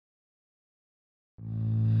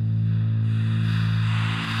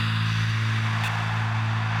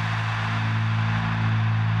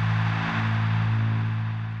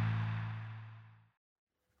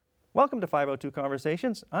Welcome to 502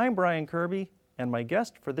 Conversations. I'm Brian Kirby, and my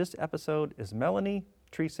guest for this episode is Melanie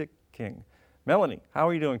Trecek-King. Melanie, how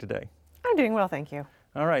are you doing today? I'm doing well, thank you.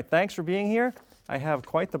 All right, thanks for being here. I have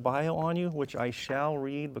quite the bio on you, which I shall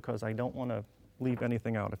read because I don't want to leave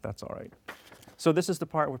anything out, if that's all right. So this is the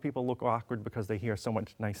part where people look awkward because they hear so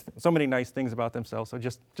many nice things about themselves, so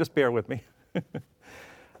just bear with me.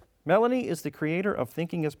 Melanie is the creator of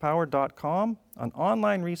ThinkingIsPower.com, an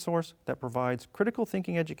online resource that provides critical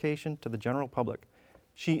thinking education to the general public.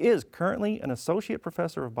 She is currently an associate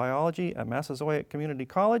professor of biology at Massasoit Community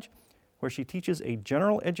College, where she teaches a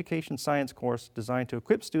general education science course designed to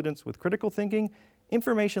equip students with critical thinking,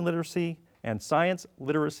 information literacy, and science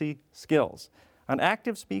literacy skills. An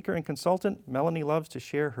active speaker and consultant, Melanie loves to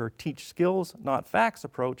share her teach skills, not facts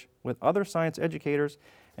approach with other science educators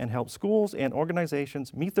and help schools and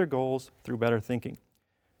organizations meet their goals through better thinking.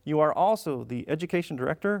 You are also the education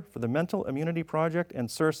director for the Mental Immunity Project and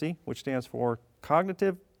CIRSE, which stands for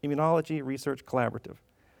Cognitive Immunology Research Collaborative,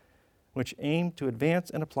 which aim to advance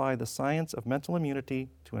and apply the science of mental immunity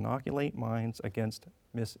to inoculate minds against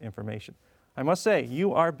misinformation. I must say,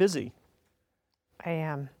 you are busy. I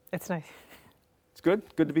am. It's nice. It's good?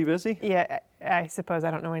 Good to be busy? Yeah, I suppose I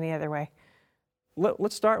don't know any other way.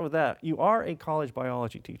 Let's start with that. You are a college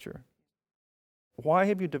biology teacher. Why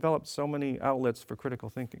have you developed so many outlets for critical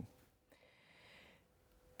thinking?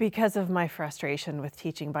 Because of my frustration with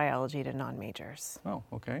teaching biology to non-majors. Oh,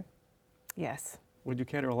 okay. Yes. Would you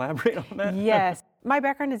care to elaborate on that? Yes. My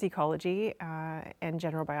background is ecology and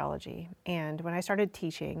general biology. And when I started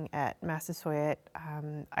teaching at Massasoit,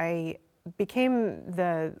 I became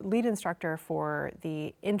the lead instructor for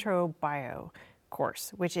the Intro Bio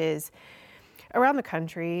course, which is around the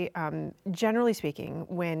country, generally speaking,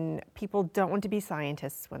 when people don't want to be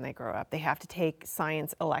scientists when they grow up, they have to take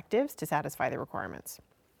science electives to satisfy the requirements.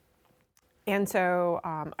 And so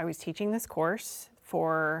I was teaching this course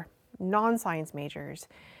for non-science majors,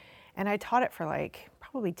 and I taught it for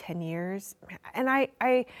probably 10 years. And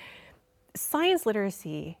science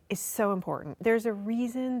literacy is so important. There's a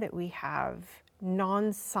reason that we have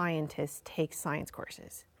non-scientists take science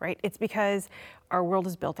courses, right? It's because our world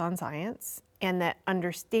is built on science, and that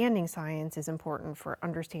understanding science is important for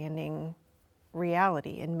understanding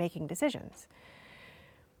reality and making decisions.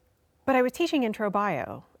 But I was teaching intro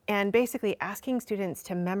bio and basically asking students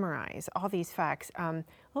to memorize all these facts. A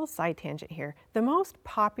little side tangent here. The most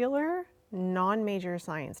popular non-major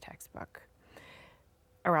science textbook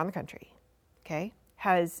around the country, okay,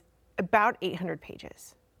 has about 800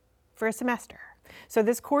 pages for a semester. So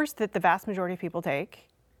this course that the vast majority of people take,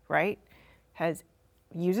 right,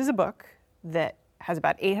 uses a book that has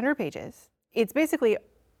about 800 pages. It's basically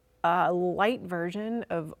a light version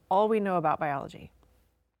of all we know about biology.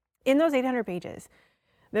 In those 800 pages,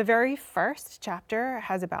 the very first chapter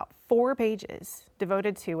has about 4 pages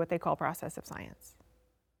devoted to what they call process of science.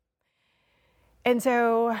 And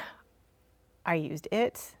so I used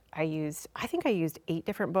it. I think I used 8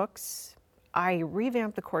 different books. I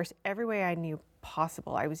revamped the course every way I knew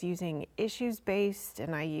possible. I was using issues-based,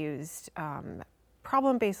 and I used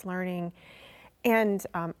problem-based learning. And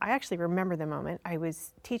I actually remember the moment I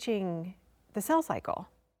was teaching the cell cycle.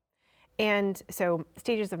 And so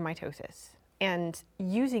stages of mitosis and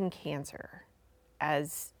using cancer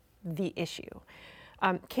as the issue.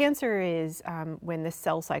 Cancer is when the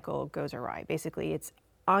cell cycle goes awry. Basically, it's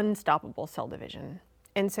unstoppable cell division.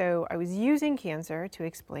 And so I was using cancer to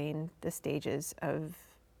explain the stages of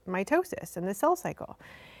mitosis and the cell cycle.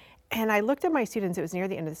 And I looked at my students, it was near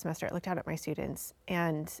the end of the semester, I looked out at my students,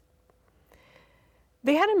 and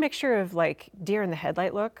they had a mixture of deer in the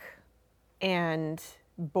headlight look and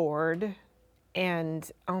bored and,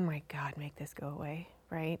 oh my God, make this go away,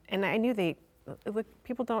 right? And I knew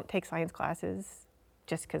people don't take science classes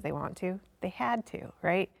just because they want to. They had to,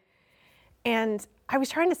 right? And I was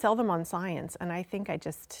trying to sell them on science, and I think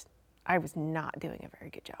I was not doing a very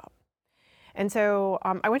good job. And so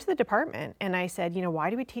I went to the department and I said, why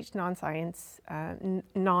do we teach non-science,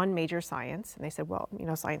 non-major science? And they said, well,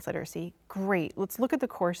 science literacy. Great, let's look at the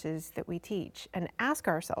courses that we teach and ask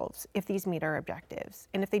ourselves if these meet our objectives.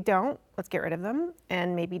 And if they don't, let's get rid of them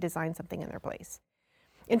and maybe design something in their place.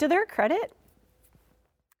 And to their credit,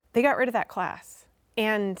 they got rid of that class.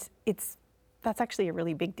 And that's actually a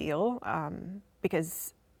really big deal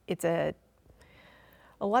because it's a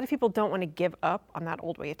lot of people don't want to give up on that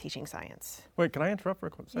old way of teaching science. Wait, can I interrupt for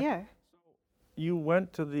a quick second? Yeah. You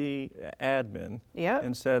went to the admin Yep.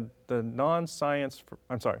 and said the science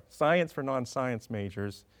for non-science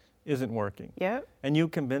majors isn't working. Yep. And you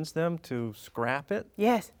convinced them to scrap it?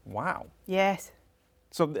 Yes. Wow. Yes.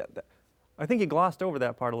 So I think you glossed over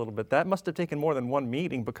that part a little bit. That must have taken more than one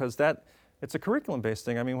meeting because it's a curriculum-based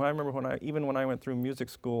thing. I mean, I remember even when I went through music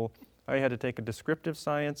school, I had to take a descriptive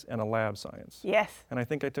science and a lab science. Yes. And I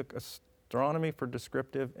think I took astronomy for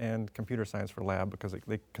descriptive and computer science for lab because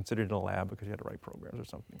they considered it a lab because you had to write programs or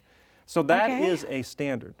something. So that is a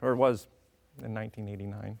standard, or it was in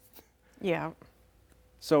 1989. Yeah.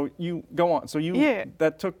 So you go on. So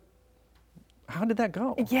how did that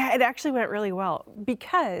go? Yeah, it actually went really well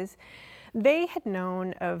because they had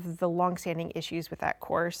known of the longstanding issues with that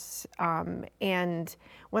course. And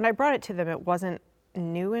when I brought it to them, it wasn't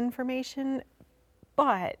new information,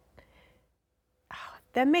 but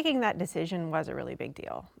them making that decision was a really big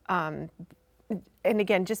deal. And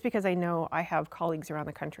again, just because I know I have colleagues around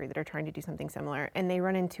the country that are trying to do something similar, and they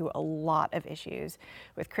run into a lot of issues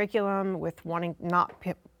with curriculum, with wanting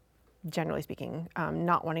generally speaking,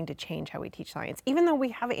 not wanting to change how we teach science, even though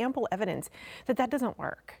we have ample evidence that that doesn't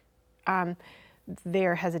work.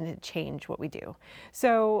 They're hesitant to change what we do.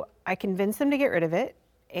 So I convinced them to get rid of it,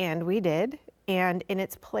 and we did. And in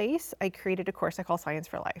its place, I created a course I call Science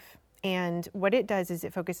for Life. And what it does is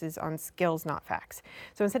it focuses on skills, not facts.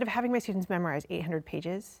 So instead of having my students memorize 800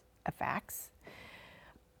 pages of facts,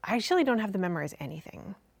 I actually don't have them memorize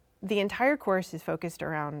anything. The entire course is focused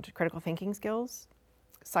around critical thinking skills,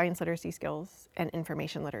 science literacy skills, and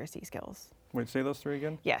information literacy skills. Wait, say those three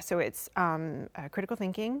again? Yeah, so it's critical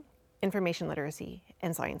thinking, information literacy,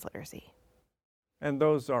 and science literacy. And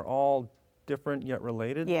those are all different yet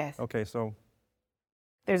related? Yes. Okay, so.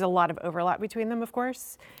 There's a lot of overlap between them, of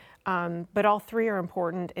course, but all three are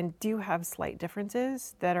important and do have slight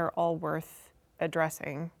differences that are all worth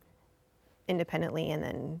addressing independently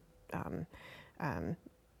and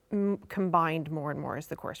then combined more and more as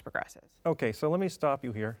the course progresses. Okay, so let me stop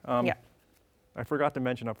you here. Yeah. I forgot to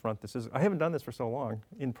mention up front, I haven't done this for so long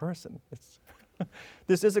in person.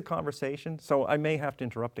 This is a conversation, so I may have to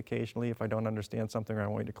interrupt occasionally if I don't understand something or I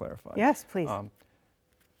want you to clarify. Yes, please.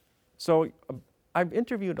 I've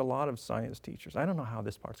interviewed a lot of science teachers. I don't know how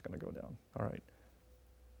this part's going to go down, all right?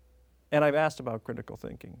 And I've asked about critical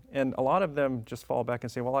thinking. And a lot of them just fall back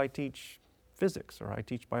and say, well, I teach physics or I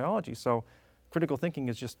teach biology, so critical thinking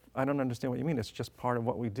is just, I don't understand what you mean. It's just part of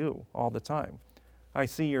what we do all the time. I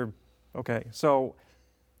see okay, so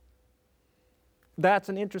that's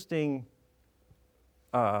an interesting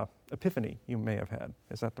epiphany you may have had.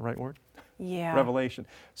 Is that the right word? Yeah. Revelation.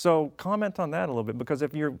 So comment on that a little bit, because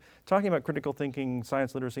if you're talking about critical thinking,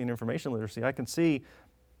 science literacy, and information literacy, I can see,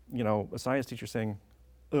 a science teacher saying,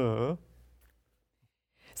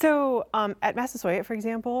 So at Massasoit, for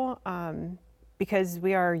example, because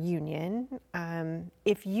we are union,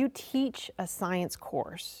 if you teach a science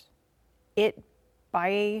course, it,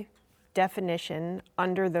 by definition,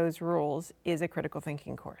 under those rules, is a critical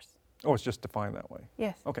thinking course. Oh, it's just defined that way?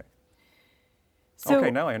 Yes. Okay. So,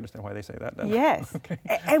 okay, now I understand why they say that then. Yes. Okay.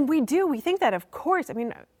 And we think that, of course. I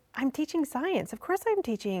mean, I'm teaching science. Of course I'm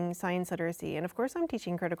teaching science literacy, and of course I'm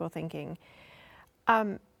teaching critical thinking.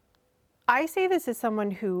 I say this as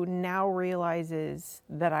someone who now realizes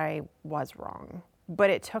that I was wrong, but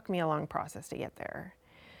it took me a long process to get there.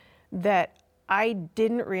 That I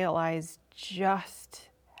didn't realize just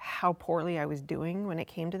how poorly I was doing when it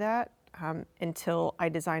came to that until I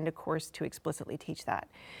designed a course to explicitly teach that.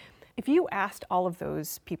 If you asked all of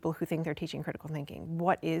those people who think they're teaching critical thinking,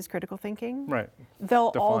 what is critical thinking? Right.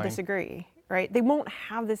 They'll all disagree, right? They won't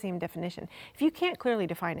have the same definition. If you can't clearly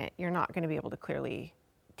define it, you're not going to be able to clearly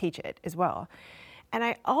teach it as well. And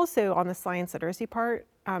I also, on the science literacy part,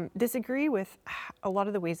 disagree with a lot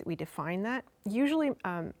of the ways that we define that. Usually,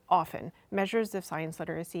 often, measures of science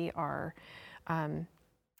literacy are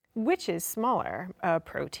which is smaller, a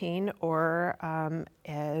protein or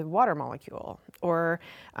a water molecule, or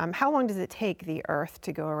how long does it take the Earth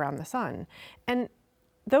to go around the sun? And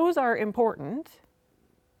those are important,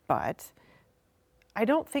 but I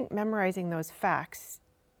don't think memorizing those facts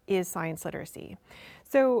is science literacy.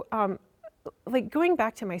 So like going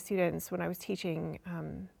back to my students when I was teaching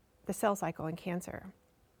the cell cycle in cancer,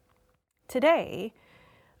 today,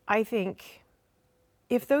 I think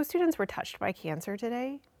if those students were touched by cancer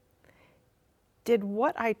today, did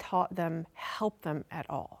what I taught them help them at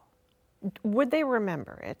all? Would they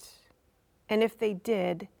remember it? And if they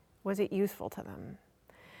did, was it useful to them?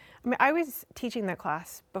 I mean, I was teaching that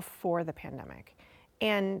class before the pandemic,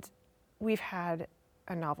 and we've had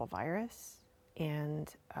a novel virus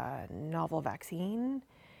and a novel vaccine,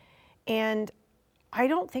 and I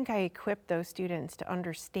don't think I equipped those students to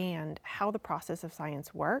understand how the process of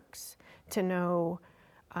science works, to know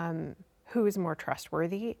who is more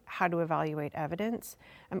trustworthy, how to evaluate evidence.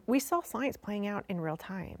 We saw science playing out in real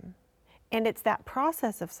time. And it's that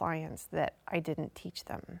process of science that I didn't teach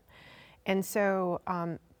them. And so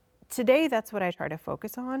today, that's what I try to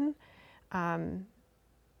focus on,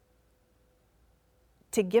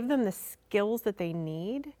 to give them the skills that they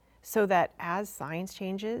need so that as science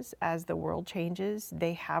changes, as the world changes,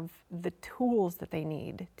 they have the tools that they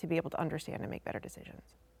need to be able to understand and make better decisions.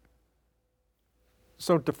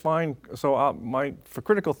 So for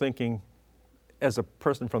critical thinking, as a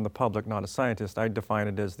person from the public, not a scientist, I define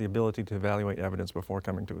it as the ability to evaluate evidence before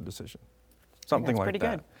coming to a decision. Something like that.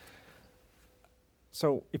 Pretty good.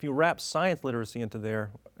 So if you wrap science literacy into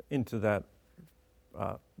that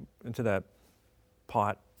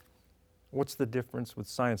pot, what's the difference with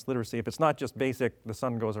science literacy? If it's not just basic, the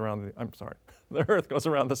the Earth goes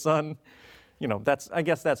around the sun, I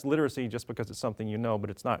guess that's literacy just because it's something you know, but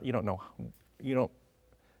it's not,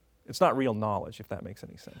 it's not real knowledge, if that makes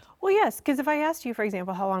any sense. Well, yes, because if I asked you, for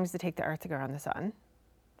example, how long does it take the Earth to go around the sun,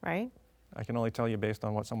 right? I can only tell you based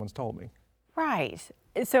on what someone's told me. Right.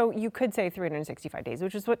 So you could say 365 days,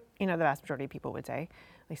 which is what, the vast majority of people would say.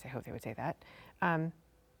 At least I hope they would say that.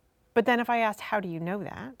 But then if I asked, how do you know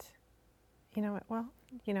that?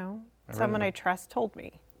 Someone I trust told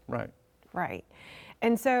me. Right. Right.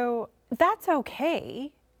 And so that's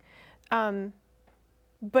okay.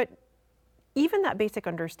 But even that basic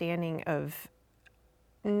understanding of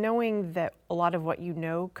knowing that a lot of what you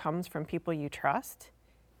know comes from people you trust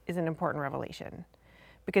is an important revelation,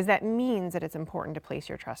 because that means that it's important to place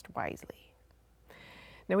your trust wisely.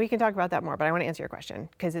 Now, we can talk about that more, but I want to answer your question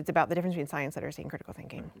because it's about the difference between science literacy and critical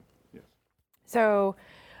thinking. Yes. So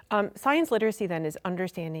science literacy then is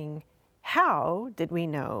understanding how did we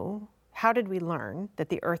learn that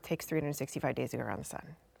the Earth takes 365 days to go around the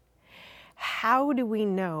sun? How do we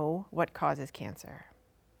know what causes cancer?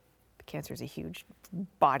 Cancer is a huge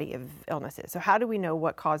body of illnesses. So how do we know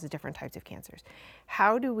what causes different types of cancers?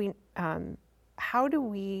 How do we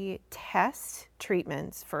test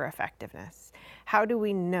treatments for effectiveness? How do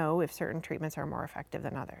we know if certain treatments are more effective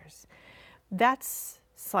than others? That's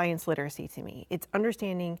science literacy to me. It's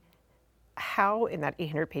understanding how, in that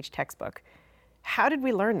 800-page textbook, how did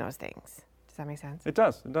we learn those things? Does that make sense? It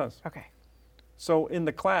does. Okay. So in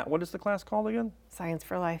the class, what is the class called again? Science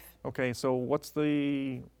for Life. Okay, so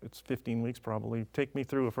it's 15 weeks probably. Take me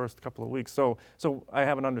through the first couple of weeks. So I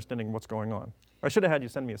have an understanding of what's going on. I should have had you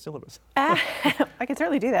send me a syllabus. I can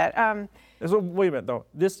certainly do that. So wait a minute though.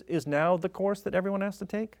 This is now the course that everyone has to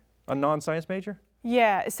take? A non-science major?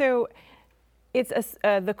 Yeah, so it's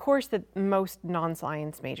the course that most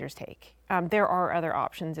non-science majors take. There are other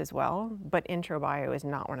options as well, but intro bio is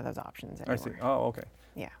not one of those options anymore. I see. Oh, okay.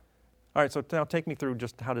 Yeah. All right, so now take me through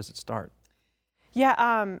just how does it start?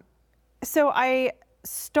 Yeah, so I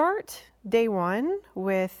start day one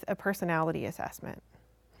with a personality assessment.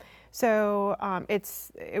 So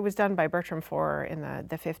it was done by Bertram Forer in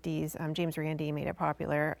the 50s. James Randi made it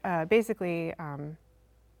popular. Basically,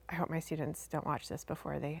 I hope my students don't watch this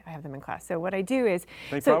before I have them in class. So what I do is...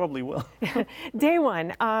 They probably will. Day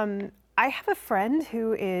one, I have a friend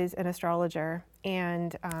who is an astrologer,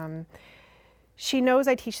 and she knows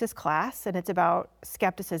I teach this class, and it's about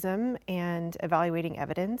skepticism and evaluating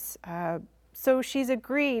evidence. So she's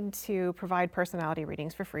agreed to provide personality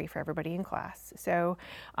readings for free for everybody in class. So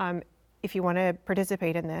if you want to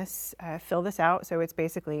participate in this, fill this out. So it's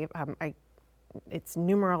basically, it's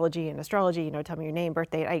numerology and astrology, tell me your name, birth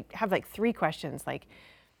date. I have like 3 questions, like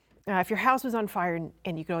if your house was on fire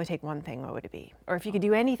and you could only take one thing, what would it be? Or if you could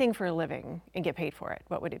do anything for a living and get paid for it,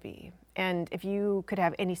 what would it be? And if you could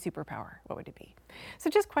have any superpower, what would it be? So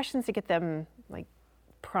just questions to get them like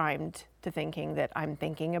primed to thinking that I'm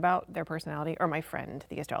thinking about their personality, or my friend,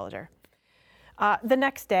 the astrologer. The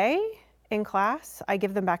next day in class, I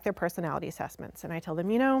give them back their personality assessments, and I tell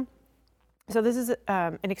them, so this is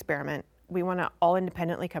an experiment. We want to all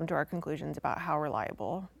independently come to our conclusions about how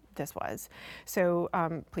reliable this was. So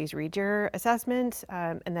please read your assessment,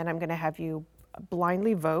 and then I'm going to have you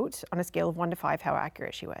blindly vote on a scale of 1 to 5 how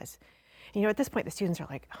accurate she was. And, at this point, the students are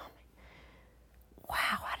like, oh,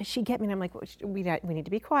 wow, how did she get me? And I'm like, well, we need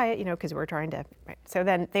to be quiet, because we're trying to, right. So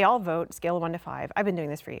then they all vote, scale of 1 to 5. I've been doing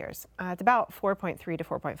this for years. It's about 4.3 to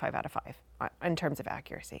 4.5 out of 5 in terms of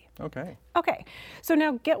accuracy. Okay. Okay, so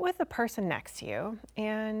now get with the person next to you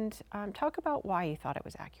and talk about why you thought it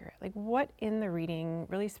was accurate. Like what in the reading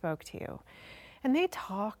really spoke to you? And they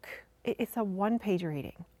talk, it's a 1-page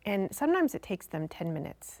reading. And sometimes it takes them 10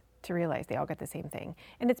 minutes to realize they all get the same thing.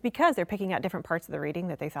 And it's because they're picking out different parts of the reading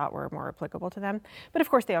that they thought were more applicable to them. But of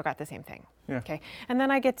course, they all got the same thing. Yeah. Okay. And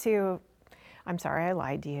then I get to, I'm sorry, I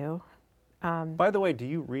lied to you. By the way, do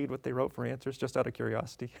you read what they wrote for answers, just out of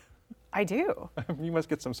curiosity? I do. You must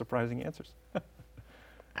get some surprising answers.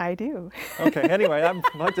 I do. Okay, anyway, I'd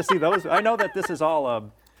like to see those. I know that this is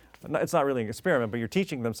all, it's not really an experiment, but you're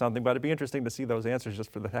teaching them something, but it'd be interesting to see those answers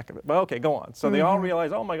just for the heck of it. But okay, go on. So they all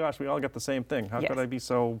realize, oh my gosh, we all get the same thing. How could I be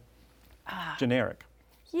so generic?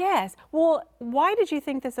 Yes. Well, why did you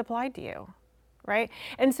think this applied to you? Right?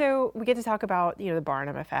 And so we get to talk about, the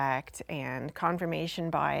Barnum effect and confirmation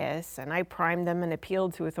bias, and I primed them and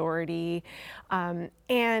appealed to authority. And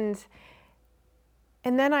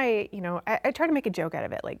then I try to make a joke out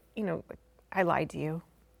of it. Like, I lied to you,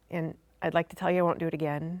 and I'd like to tell you I won't do it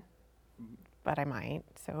again, but I might.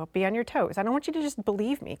 So be on your toes. I don't want you to just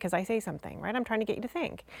believe me because I say something, right? I'm trying to get you to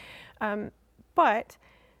think. But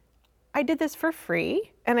I did this for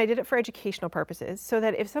free, and I did it for educational purposes, so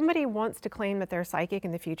that if somebody wants to claim that they're psychic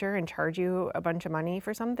in the future and charge you a bunch of money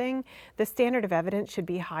for something, the standard of evidence should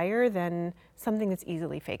be higher than something that's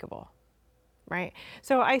easily fakeable, right?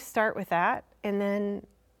 So I start with that, and then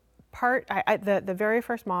the very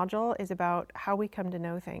first module is about how we come to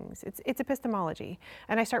know things. It's epistemology,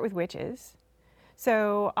 and I start with witches.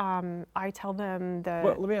 So I tell them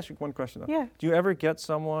Well, let me ask you one question, though. Yeah. Do you ever get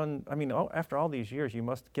someone, after all these years, you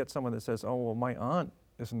must get someone that says, oh, well, my aunt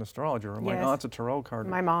is an astrologer, or my Yes. aunt's a tarot card.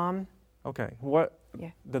 My mom. Okay. What?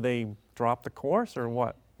 Yeah. Did they drop the course, or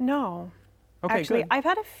what? No. Okay, Actually, good. I've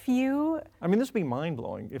had a few. This would be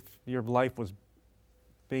mind-blowing if your life was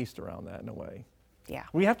based around that in a way. Yeah.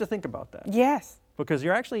 We have to think about that. Yes. Because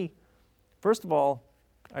you're actually, first of all,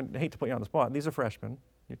 I hate to put you on the spot, these are freshmen,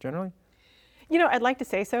 generally? I'd like to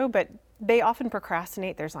say so, but they often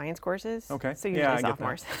procrastinate their science courses. Okay. So usually Yeah, I get that.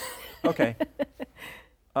 sophomores. Okay.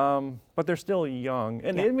 But they're still young.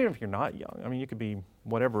 And Yeah. even if you're not young, you could be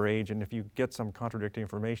whatever age, and if you get some contradicting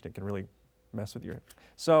information, it can really mess with your.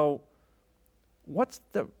 So,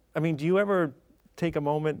 do you ever take a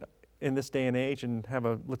moment in this day and age and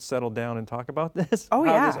let's settle down and talk about this? Oh,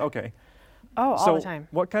 yeah. Okay. Oh, all the time.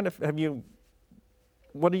 What kind of,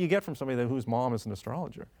 what do you get from somebody whose mom is an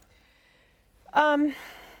astrologer?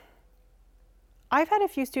 I've had a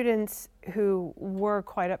few students who were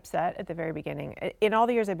quite upset at the very beginning. In all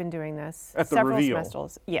the years I've been doing this, At the several reveal?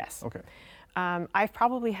 semesters. Yes. Okay. I've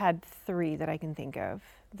probably had 3 that I can think of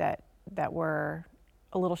that were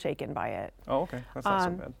a little shaken by it. Oh, okay. That's not so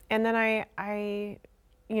bad. And then I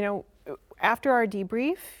after our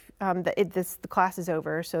debrief, the class is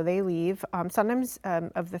over, so they leave. Sometimes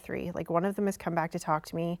of the 3, like one of them has come back to talk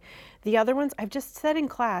to me. The other ones, I've just said in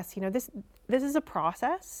class, this is a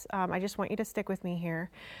process. I just want you to stick with me here.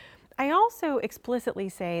 I also explicitly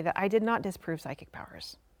say that I did not disprove psychic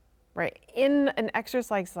powers, right? In an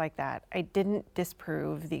exercise like that, I didn't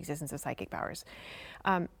disprove the existence of psychic powers.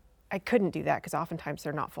 I couldn't do that because oftentimes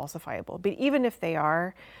they're not falsifiable. But even if they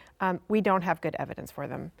are, we don't have good evidence for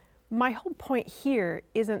them. My whole point here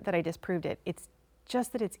isn't that I disproved it. It's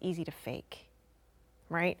just that it's easy to fake,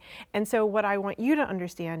 right? And so what I want you to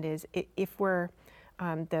understand is if we're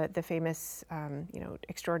the famous,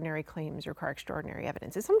 extraordinary claims require extraordinary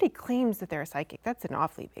evidence. If somebody claims that they're a psychic, that's an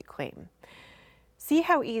awfully big claim. See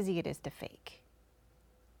how easy it is to fake,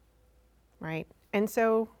 right? And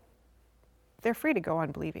so they're free to go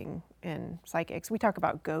on believing in psychics. We talk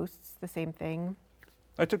about ghosts, the same thing.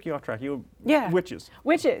 I took you off track. Yeah. Witches.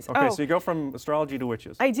 Witches. Okay, Oh. so you go from astrology to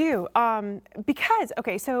witches. I do, because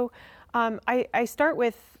I start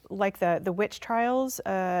with like the witch trials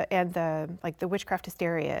and the witchcraft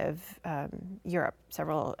hysteria of Europe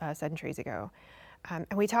several centuries ago, and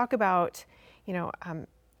we talk about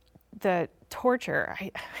the torture.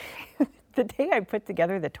 The day I put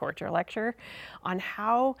together the torture lecture on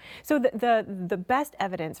how the best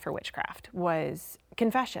evidence for witchcraft was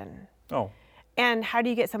confession. Oh. And how do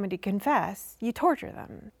you get someone to confess? You torture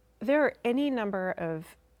them. There are any number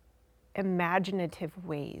of imaginative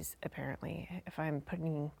ways, apparently, if I'm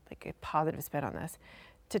putting like a positive spin on this,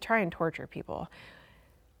 to try and torture people.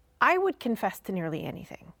 I would confess to nearly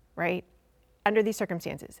anything, right? Under these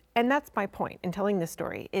circumstances. And that's my point in telling this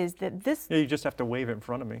story, is that this... Yeah, you just have to wave it in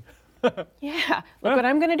front of me. Yeah, look what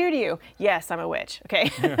I'm going to do to you. Yes, I'm a witch, okay?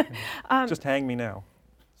 Just hang me now.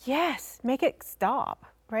 Yes, make it stop,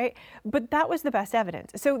 right? But that was the best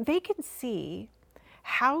evidence. So they could see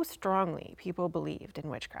how strongly people believed in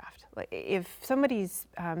witchcraft. Like if somebody's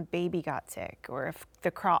baby got sick, or if the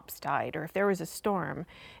crops died, or if there was a storm,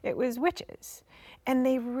 it was witches. And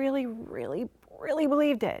they really, really, really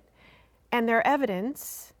believed it. And their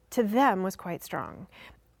evidence to them was quite strong.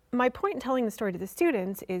 My point in telling the story to the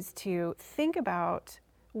students is to think about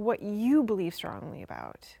what you believe strongly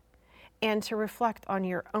about, and to reflect on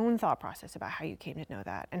your own thought process about how you came to know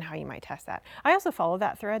that and how you might test that. I also follow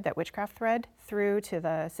that thread, that witchcraft thread, through to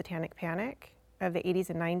the satanic panic of the 80s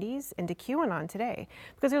and 90s and to QAnon today,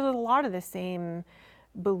 because there's a lot of the same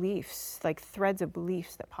beliefs, like threads of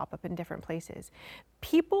beliefs that pop up in different places.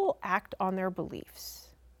 People act on their beliefs,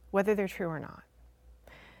 whether they're true or not.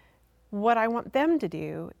 What I want them to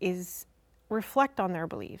do is reflect on their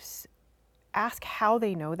beliefs, ask how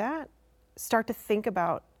they know that, start to think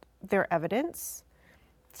about their evidence,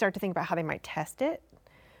 start to think about how they might test it,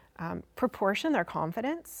 proportion their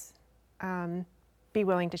confidence, be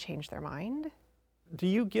willing to change their mind. Do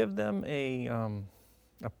you give them a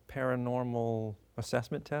paranormal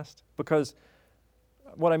assessment test? Because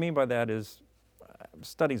what I mean by that is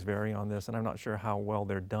studies vary on this, and I'm not sure how well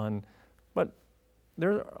they're done, but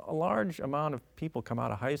there's a large amount of people come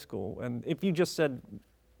out of high school, and if you just said,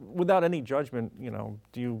 without any judgment,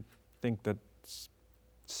 do you think that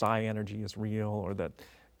psi energy is real, or that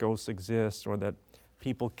ghosts exist, or that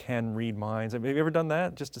people can read minds? Have you ever done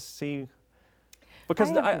that just to see?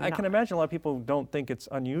 Because I can imagine a lot of people don't think it's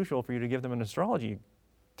unusual for you to give them an astrology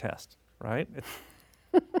test, right?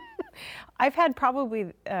 I've had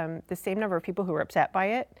probably the same number of people who were upset by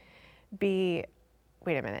it be,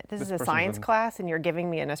 wait a minute, this is a science class and you're giving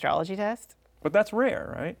me an astrology test? But that's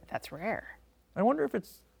rare, right? That's rare. I wonder if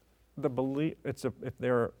it's the belief, if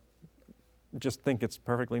they're just think it's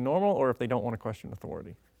perfectly normal, or if they don't want to question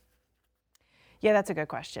authority. Yeah, that's a good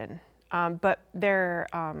question. But their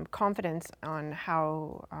confidence on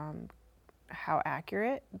how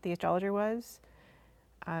accurate the astrologer was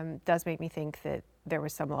does make me think that there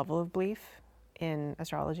was some level of belief in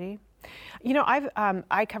astrology.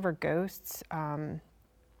 I cover ghosts,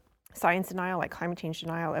 science denial, like climate change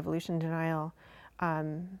denial, evolution denial.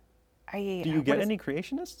 Do you get any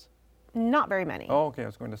creationists? Not very many. Oh, okay, I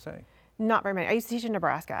was going to say. Not very many. I used to teach in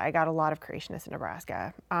Nebraska. I got a lot of creationists in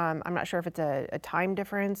Nebraska. I'm not sure if it's a time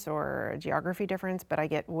difference or a geography difference, but I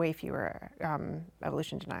get way fewer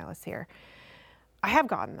evolution denialists here. I have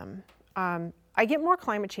gotten them. I get more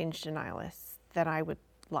climate change denialists than I would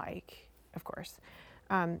like, of course.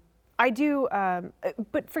 I do,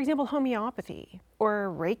 but for example, homeopathy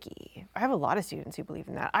or Reiki. I have a lot of students who believe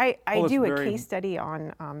in that. I do a case study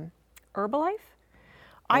on Herbalife.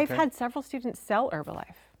 I've had several students sell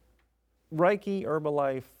Herbalife. Reiki,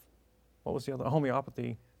 Herbalife, what was the other?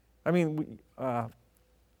 Homeopathy. I mean,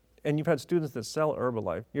 and you've had students that sell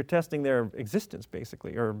Herbalife. You're testing their existence,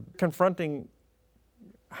 basically, or confronting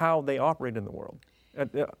how they operate in the world.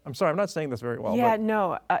 I'm sorry, I'm not saying this very well. Yeah,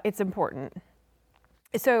 no, it's important.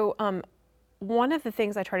 So one of the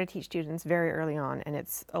things I try to teach students very early on, and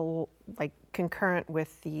it's like concurrent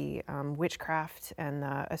with the witchcraft and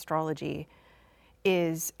the astrology,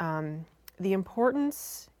 is the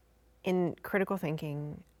importance in critical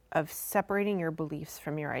thinking of separating your beliefs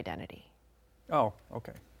from your identity. Oh,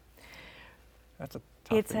 okay. That's a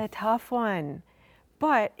tough It's a tough one.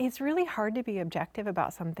 But it's really hard to be objective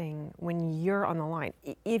about something when you're on the line.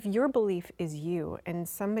 If your belief is you and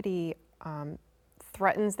somebody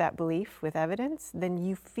threatens that belief with evidence, then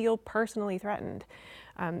you feel personally threatened.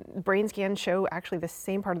 Brain scans show actually the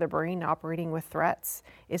same part of the brain operating with threats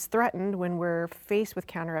is threatened when we're faced with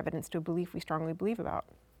counter evidence to a belief we strongly believe about.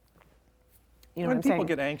 You know when what I'm saying? people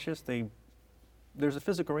get anxious, there's a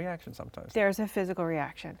physical reaction sometimes. There's a physical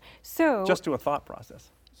reaction. So just to a thought process.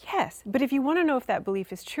 Yes, but if you want to know if that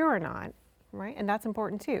belief is true or not, right, and that's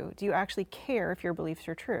important too, do you actually care if your beliefs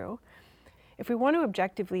are true? If we want to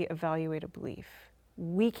objectively evaluate a belief,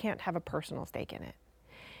 we can't have a personal stake in it.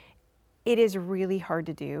 It is really hard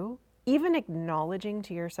to do. Even acknowledging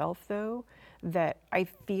to yourself, though, that I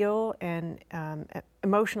feel and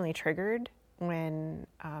emotionally triggered when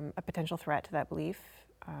a potential threat to that belief,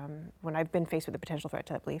 when I've been faced with a potential threat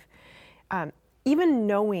to that belief, even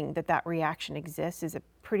knowing that that reaction exists is a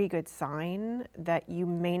pretty good sign that you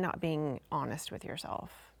may not being honest with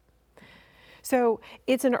yourself. So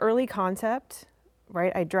it's an early concept,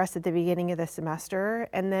 right? I addressed at the beginning of the semester,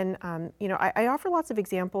 and then I offer lots of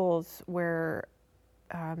examples where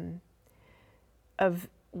of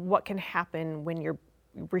what can happen when you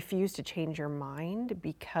refuse to change your mind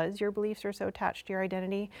because your beliefs are so attached to your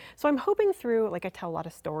identity. So I'm hoping through, like I tell a lot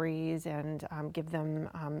of stories and give them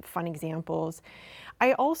fun examples.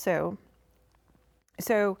 I also,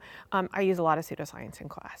 I use a lot of pseudoscience in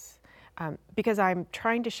class because I'm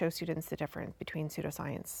trying to show students the difference between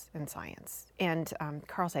pseudoscience and science. And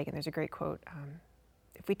Carl Sagan, there's a great quote,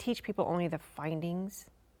 if we teach people only the findings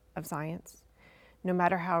of science, no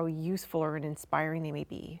matter how useful or inspiring they may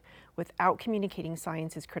be, without communicating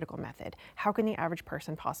science's critical method, how can the average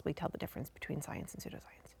person possibly tell the difference between science and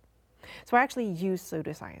pseudoscience? So I actually use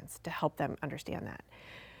pseudoscience to help them understand that.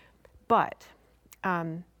 But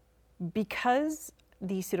because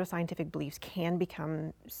these pseudoscientific beliefs can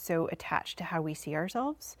become so attached to how we see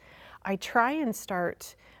ourselves, I try and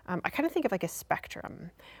start, I kind of think of like a spectrum,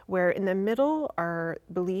 where in the middle are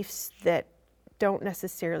beliefs that don't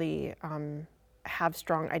necessarily have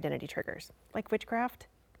strong identity triggers, like witchcraft,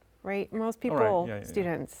 right? Most people,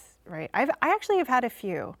 students, right? I actually have had a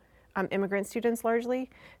few immigrant students largely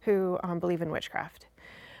who believe in witchcraft.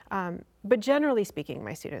 But generally speaking,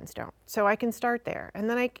 my students don't. So I can start there, and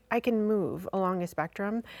then I can move along a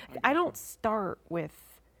spectrum. I don't start with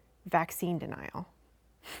vaccine denial,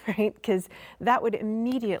 right? Because that would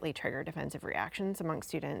immediately trigger defensive reactions among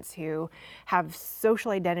students who have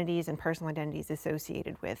social identities and personal identities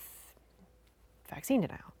associated with vaccine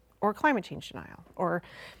denial or climate change denial, or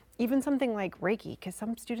even something like Reiki, because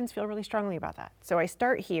some students feel really strongly about that. So I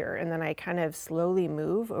start here, and then I kind of slowly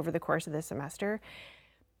move over the course of the semester.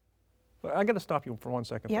 I got to stop you for 1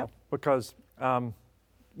 second, Yep. though, because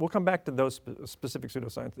we'll come back to those specific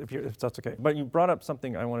pseudoscience if that's okay. But you brought up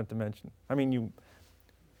something I wanted to mention. I mean,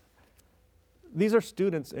 these are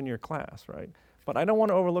students in your class, right? But I don't want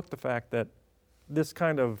to overlook the fact that this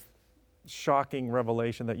kind of shocking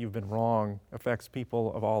revelation that you've been wrong affects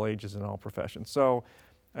people of all ages and all professions. So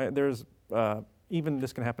there's even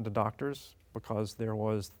this can happen to doctors, because there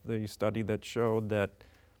was the study that showed that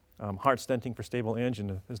heart stenting for stable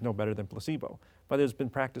angina is no better than placebo. But there's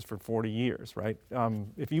been practice for 40 years, right?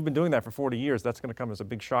 If you've been doing that for 40 years, that's going to come as a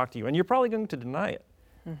big shock to you. And you're probably going to deny it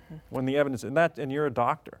when the evidence, and you're a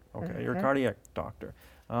doctor, okay? You're a cardiac doctor.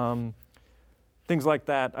 Things like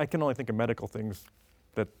that, I can only think of medical things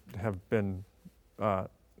that have been, I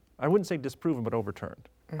wouldn't say disproven, but overturned.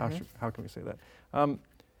 How can we say that?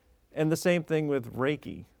 And the same thing with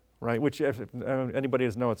Reiki, right? Which, if anybody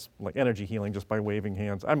doesn't know, it's like energy healing just by waving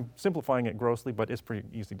hands. I'm simplifying it grossly, but it's pretty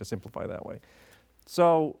easy to simplify that way.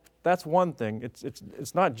 So that's one thing.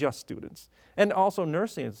 It's not just students. And also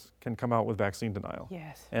nurses can come out with vaccine denial.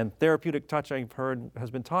 Yes. And therapeutic touch, I've heard,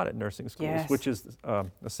 has been taught at nursing schools, Yes. which is a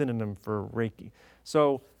synonym for Reiki.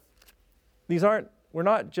 So we're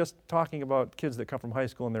not just talking about kids that come from high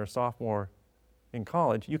school and they're a sophomore in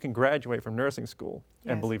college. You can graduate from nursing school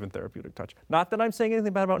and believe in therapeutic touch. Not that I'm saying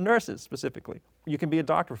anything bad about nurses specifically. You can be a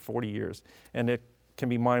doctor for 40 years, and it can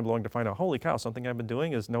be mind-blowing to find out, holy cow, something I've been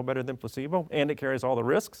doing is no better than placebo, and it carries all the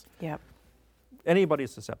risks. Yep. Anybody's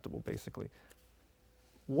susceptible, basically.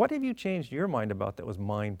 What have you changed your mind about that was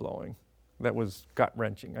mind-blowing, that was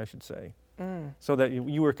gut-wrenching, I should say, so that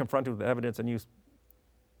you were confronted with the evidence and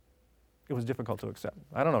it was difficult to accept?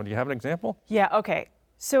 I don't know. Do you have an example? Yeah, okay.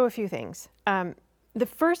 So a few things. The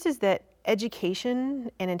first is that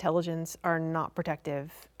education and intelligence are not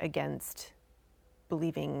protective against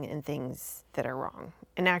believing in things that are wrong.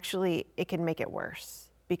 And actually, it can make it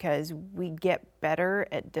worse, because we get better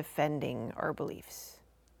at defending our beliefs.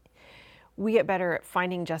 We get better at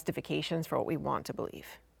finding justifications for what we want to believe,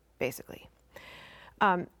 basically.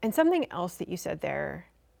 And something else that you said there,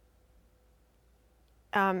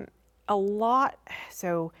 a lot,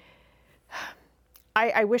 so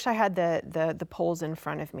I wish I had the polls in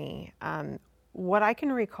front of me. What I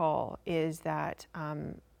can recall is that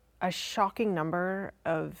a shocking number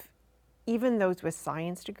of even those with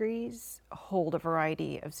science degrees hold a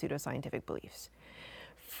variety of pseudoscientific beliefs,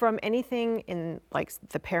 from anything in like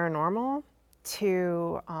the paranormal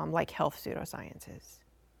to like health pseudosciences.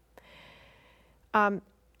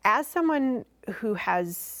 As someone who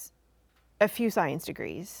has a few science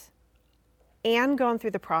degrees and gone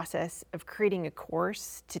through the process of creating a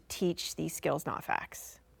course to teach these skills, not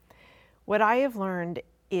facts, what I have learned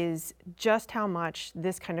is just how much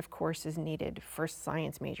this kind of course is needed for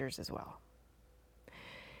science majors as well.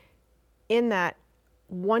 In that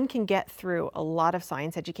one can get through a lot of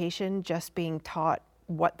science education just being taught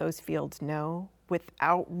what those fields know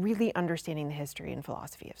without really understanding the history and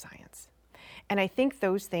philosophy of science. And I think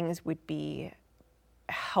those things would be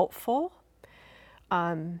helpful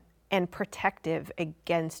and protective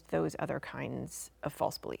against those other kinds of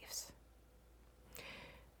false beliefs.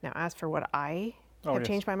 Now, as for what I have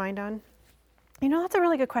changed my mind on, you know, that's a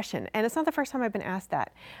really good question. And it's not the first time I've been asked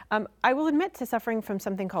that. I will admit to suffering from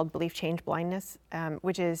something called belief change blindness,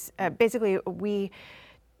 which is basically we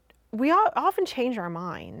often change our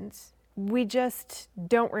minds. We just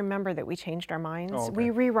don't remember that we changed our minds. Oh, okay. We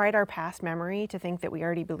rewrite our past memory to think that we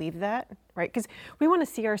already believe that, right? Because we want to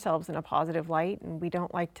see ourselves in a positive light, and we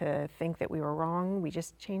don't like to think that we were wrong. We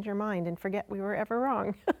just change our mind and forget we were ever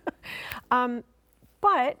wrong.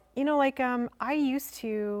 But, you know, like I used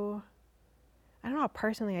to, I don't know how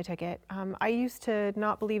personally I took it. I used to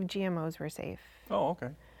not believe GMOs were safe. Oh, okay.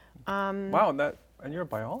 Wow, and you're a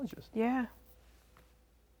biologist. Yeah.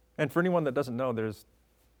 And for anyone that doesn't know,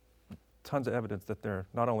 tons of evidence that they're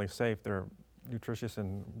not only safe, they're nutritious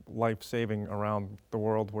and life-saving around the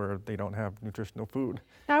world where they don't have nutritional food.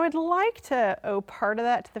 Now, I would like to owe part of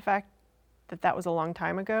that to the fact that that was a long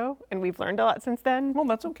time ago, and we've learned a lot since then. Well,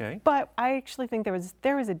 that's okay. But I actually think there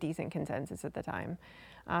was a decent consensus at the time.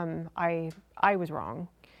 I was wrong.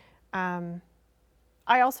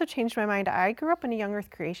 I also changed my mind. I grew up in a young Earth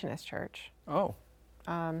creationist church. Oh.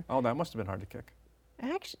 That must have been hard to kick.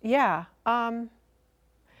 Actually, yeah.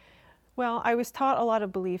 Well, I was taught a lot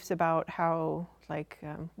of beliefs about how, like,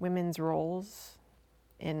 women's roles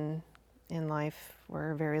in life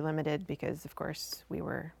were very limited because, of course, we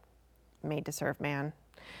were made to serve man.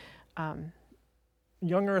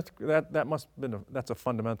 Young Earth, that must have been that's a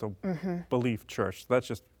fundamental belief church. That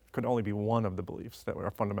just could only be one of the beliefs that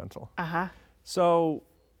were fundamental. So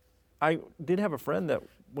I did have a friend that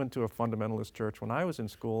went to a fundamentalist church when I was in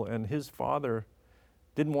school, and his father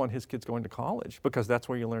didn't want his kids going to college because that's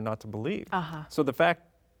where you learn not to believe. So the fact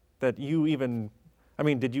that you even, I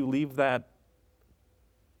mean, did you leave that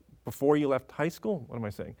before you left high school? What am I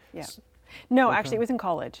saying? Yeah. No, actually, it was in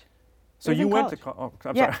college. So you went to college.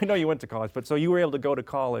 I'm sorry, I know you went to college, but so you were able to go to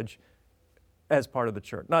college as part of the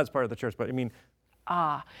church. Not as part of the church, but I mean.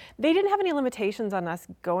 They didn't have any limitations on us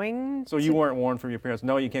going. So you weren't warned from your parents,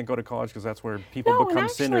 no, you can't go to college because that's where people become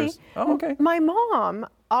sinners. Oh, okay. My mom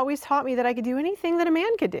always taught me that I could do anything that a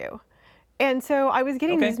man could do. And so I was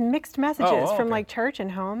getting these mixed messages from like church and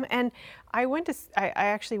home. And I went to, I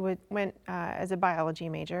actually went as a biology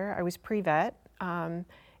major. I was pre-vet.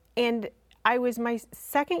 And I was my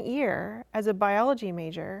second year as a biology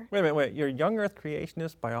major. Wait a minute, wait. You're a young Earth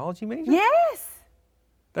creationist biology major? Yes.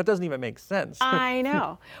 That doesn't even make sense. I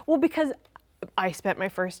know. Well, because I spent my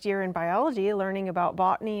first year in biology learning about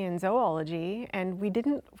botany and zoology, and we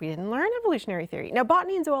didn't learn evolutionary theory. Now,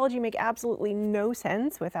 botany and zoology make absolutely no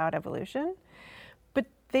sense without evolution, but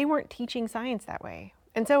they weren't teaching science that way.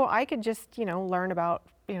 And so I could just, learn about,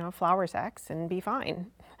 flower sex and be fine.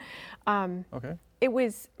 Okay. It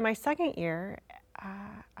was my second year,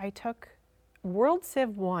 I took World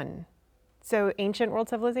Civ 1, so ancient world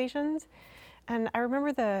civilizations. And I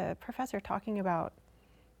remember the professor talking about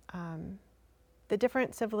the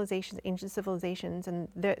different civilizations, ancient civilizations, and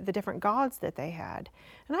the different gods that they had.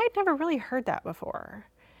 And I had never really heard that before.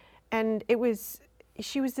 And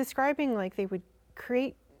she was describing like they would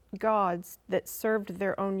create gods that served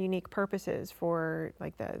their own unique purposes for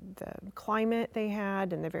like the climate they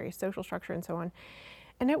had and the various social structure and so on.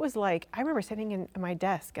 And it was like, I remember sitting in my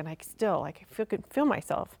desk and I could feel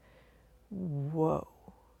myself, whoa.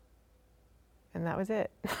 And that was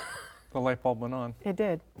it. The light bulb went on. It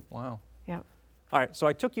did. Wow. Yeah. All right, so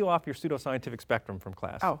I took you off your pseudoscientific spectrum from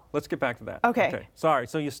class. Oh. Let's get back to that. Okay. Sorry,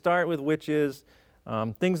 so you start with witches,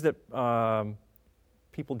 things that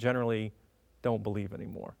people generally don't believe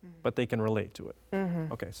anymore, but they can relate to it.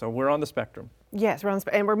 Okay, so we're on the spectrum. Yes, we're on the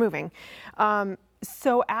spectrum, and we're moving.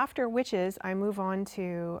 So after witches, I move on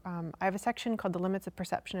to, I have a section called the limits of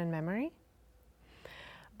perception and memory.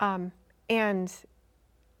 And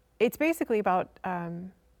it's basically about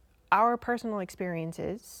our personal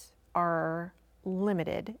experiences are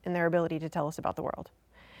limited in their ability to tell us about the world.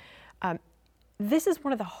 This is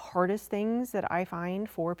one of the hardest things that I find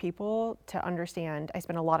for people to understand. I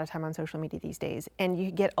spend a lot of time on social media these days, and you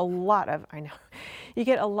get a lot of,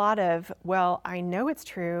 well, I know it's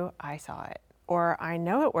true, I saw it, or I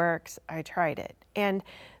know it works, I tried it. And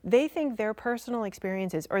they think their personal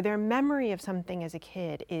experiences or their memory of something as a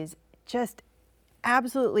kid is just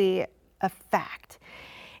absolutely a fact.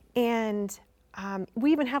 And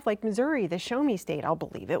we even have like Missouri, the show me state. I'll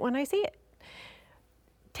believe it when I see it.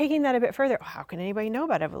 Taking that a bit further, how can anybody know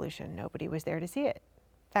about evolution? Nobody was there to see it.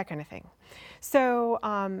 That kind of thing. So,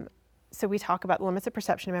 so we talk about limits of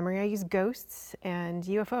perception and memory. I use ghosts and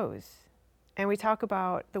UFOs. And we talk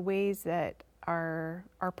about the ways that our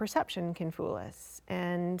perception can fool us.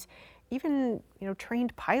 And even,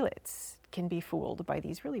 trained pilots can be fooled by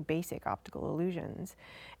these really basic optical illusions.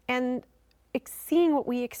 And seeing what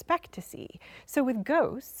we expect to see. So with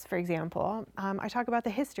ghosts, for example, I talk about the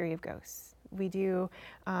history of ghosts. We do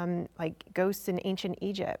like ghosts in ancient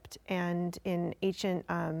Egypt and in ancient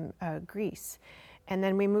Greece. And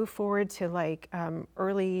then we move forward to like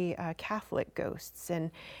early Catholic ghosts.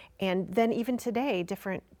 And then even today,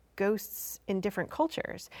 different ghosts in different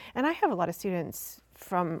cultures. And I have a lot of students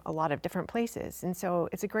from a lot of different places. And so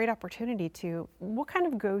it's a great opportunity to, what kind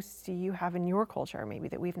of ghosts do you have in your culture maybe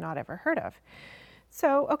that we've not ever heard of?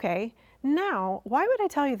 So, okay, now, why would I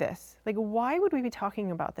tell you this? Like, why would we be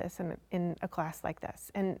talking about this in a class like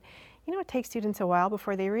this? And, it takes students a while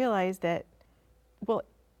before they realize that, well,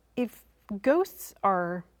 if ghosts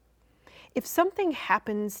are, If something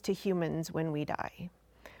happens to humans when we die,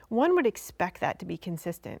 one would expect that to be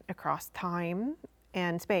consistent across time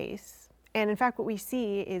and space. And in fact, what we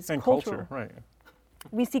see is culture, right?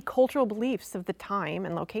 We see cultural beliefs of the time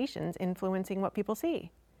and locations influencing what people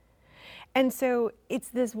see. And so it's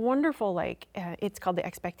this wonderful, it's called the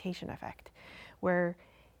expectation effect, where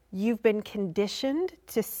you've been conditioned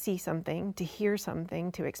to see something, to hear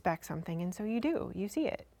something, to expect something, and so you do. You see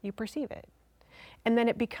it, you perceive it. And then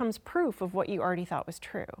it becomes proof of what you already thought was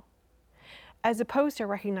true, as opposed to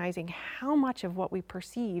recognizing how much of what we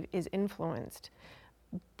perceive is influenced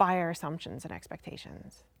by our assumptions and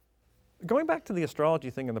expectations. Going back to the astrology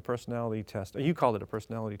thing and the personality test, you called it a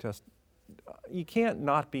personality test, you can't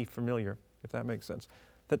not be familiar, if that makes sense,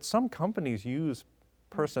 that some companies use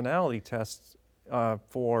personality tests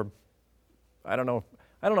for, I don't know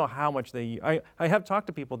how much I have talked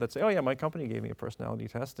to people that say, oh yeah, my company gave me a personality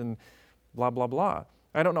test and blah, blah, blah.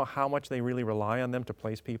 I don't know how much they really rely on them to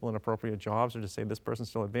place people in appropriate jobs or to say this person's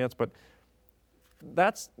still advanced, but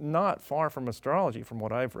that's not far from astrology from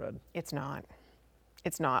what I've read. It's not.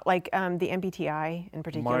 It's not. Like the MBTI in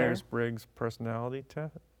particular. Myers-Briggs personality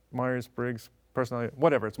test? Myers-Briggs personality,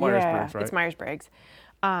 whatever, it's Myers-Briggs, right? It's Myers-Briggs.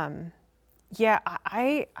 Yeah,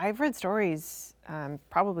 I've read stories,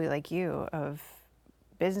 probably like you, of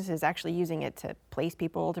businesses actually using it to place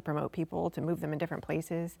people, to promote people, to move them in different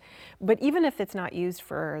places. But even if it's not used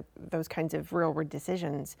for those kinds of real-world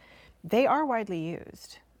decisions, they are widely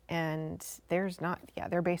used. And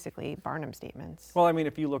they're basically Barnum statements. Well, I mean,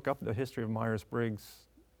 if you look up the history of Myers-Briggs,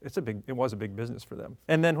 it was a big business for them.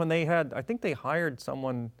 And then when I think they hired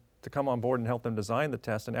someone to come on board and help them design the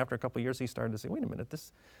test, and after a couple of years he started to say, wait a minute,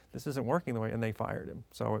 this isn't working the way, and they fired him.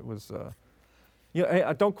 So it was,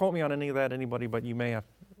 don't quote me on any of that, anybody, but you may have,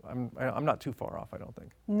 I'm not too far off, I don't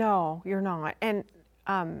think. No, you're not. And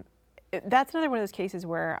that's another one of those cases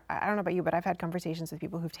where, I don't know about you, but I've had conversations with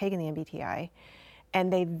people who've taken the MBTI,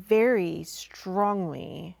 and they very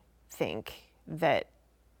strongly think that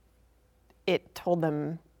it told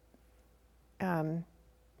them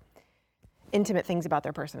intimate things about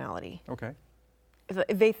their personality. Okay.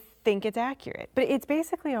 They think it's accurate, but it's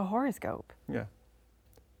basically a horoscope. Yeah.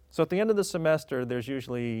 So at the end of the semester, there's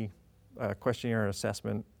usually a questionnaire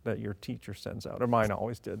assessment that your teacher sends out, or mine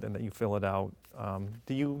always did, and that you fill it out.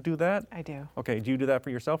 Do you do that? I do. Okay. Do you do that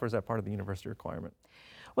for yourself, or is that part of the university requirement?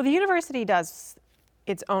 Well, the university does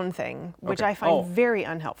its own thing, which I find very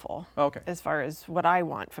unhelpful as far as what I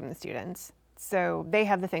want from the students. So they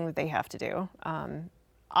have the thing that they have to do.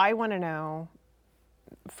 I want to know,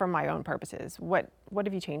 from my own purposes, what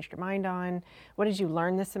have you changed your mind on? What did you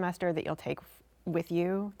learn this semester that you'll take with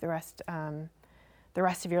you the rest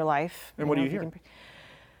of your life? And what do you hear?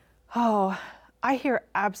 I hear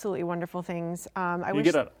absolutely wonderful things.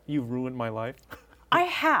 You've ruined my life. I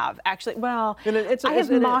have, actually. Well, I have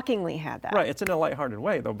mockingly had that. Right, it's in a lighthearted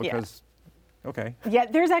way, though, because, okay. Yeah,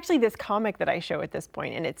 there's actually this comic that I show at this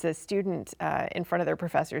point, and it's a student in front of their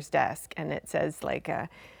professor's desk, and it says, the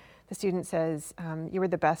student says, you were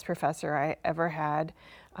the best professor I ever had.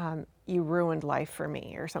 You ruined life for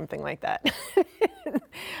me, or something like that.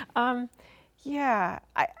 Yeah,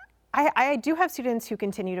 I do have students who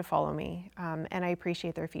continue to follow me, and I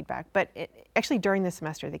appreciate their feedback. But actually, during this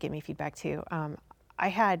semester, they gave me feedback too. I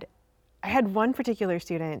had one particular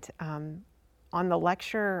student on the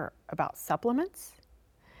lecture about supplements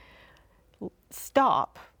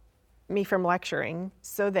stop me from lecturing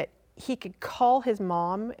so that he could call his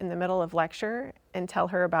mom in the middle of lecture and tell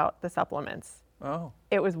her about the supplements. Oh.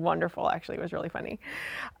 It was wonderful, actually. It was really funny.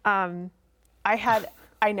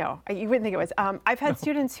 I know, you wouldn't think it was. I've had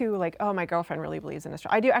students who my girlfriend really believes in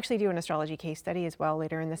astrology. I do actually do an astrology case study as well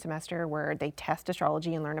later in the semester where they test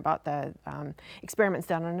astrology and learn about the experiments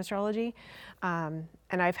done on astrology. And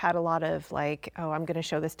I've had a lot of I'm going to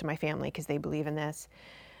show this to my family because they believe in this.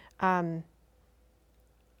 I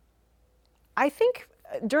think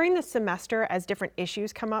during the semester, as different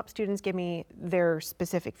issues come up, students give me their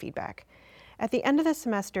specific feedback. At the end of the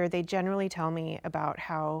semester, they generally tell me about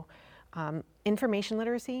how information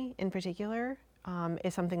literacy, in particular,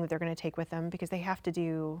 is something that they're going to take with them because they have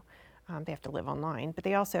to live online, but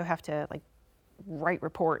they also have to write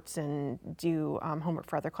reports and do homework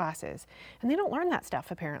for other classes. And they don't learn that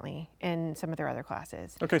stuff, apparently, in some of their other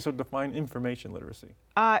classes. Okay, so define information literacy.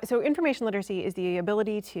 So information literacy is the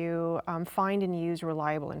ability to find and use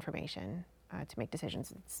reliable information to make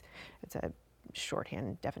decisions. It's a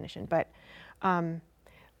shorthand definition, but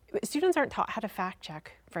students aren't taught how to fact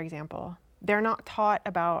check, for example. They're not taught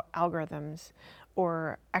about algorithms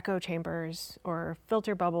or echo chambers or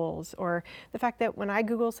filter bubbles, or the fact that when I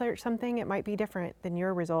Google search something, it might be different than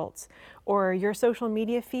your results, or your social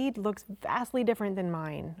media feed looks vastly different than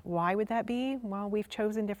mine. Why would that be? Well, we've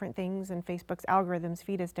chosen different things, and Facebook's algorithms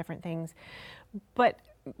feed us different things. But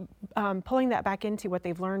pulling that back into what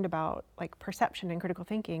they've learned about like perception and critical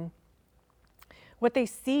thinking, what they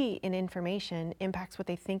see in information impacts what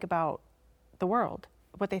they think about the world,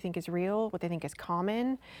 what they think is real, what they think is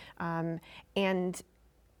common. And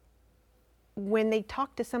when they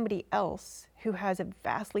talk to somebody else who has a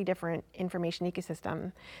vastly different information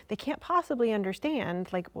ecosystem, they can't possibly understand,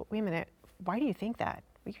 like, well, wait a minute, why do you think that?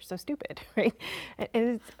 Well, you're so stupid, right?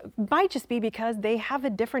 And it might just be because they have a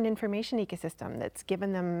different information ecosystem that's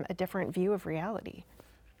given them a different view of reality.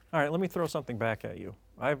 All right, let me throw something back at you.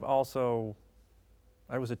 I was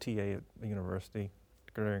a TA at the university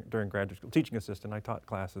during graduate school, teaching assistant. I taught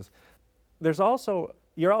classes. You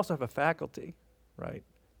also have a faculty, right?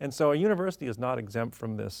 And so a university is not exempt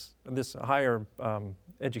from this. This higher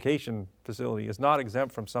education facility is not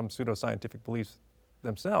exempt from some pseudoscientific beliefs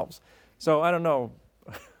themselves. So I don't know,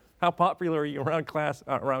 how popular are you around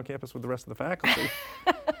campus with the rest of the faculty?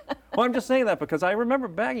 Well, I'm just saying that because I remember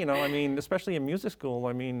back, especially in music school,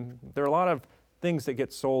 there are a lot of things that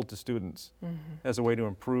get sold to students as a way to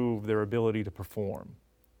improve their ability to perform.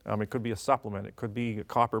 It could be a supplement. It could be a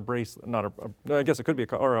copper bracelet. I guess it could be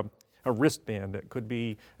a wristband. It could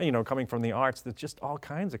be, coming from the arts. There's just all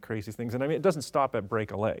kinds of crazy things. And it doesn't stop at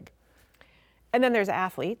break a leg. And then there's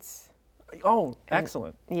athletes. Oh,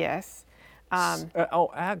 excellent. Yes.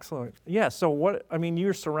 Excellent. Yeah. So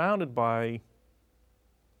you're surrounded by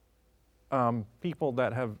people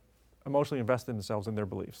that have emotionally invested themselves in their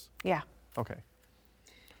beliefs. Yeah. Okay.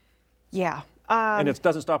 Yeah. And it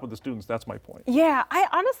doesn't stop with the students, that's my point. Yeah,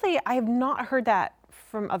 I have not heard that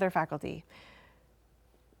from other faculty.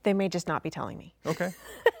 They may just not be telling me. Okay.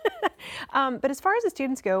 But as far as the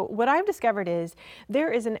students go, what I've discovered is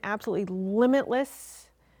there is an absolutely limitless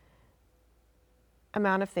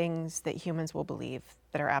amount of things that humans will believe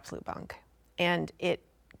that are absolute bunk. And it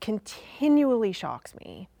continually shocks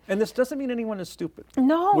me. And this doesn't mean anyone is stupid.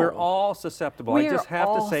 No. We're all susceptible. I just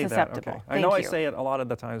have to say that. Okay. I know I say it a lot of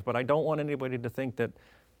the times, but I don't want anybody to think that,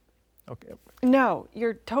 okay. No,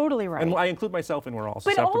 you're totally right. And I include myself in we're all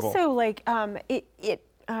susceptible. But also,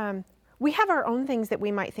 we have our own things that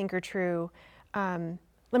we might think are true.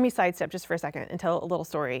 Let me sidestep just for a second and tell a little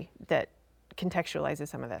story that contextualizes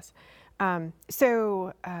some of this. A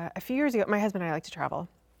few years ago, my husband and I like to travel.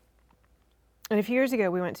 And a few years ago,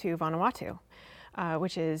 we went to Vanuatu,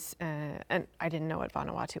 which is, and I didn't know what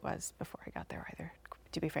Vanuatu was before I got there either,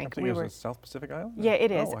 to be frank. I think it was a South Pacific island? Yeah,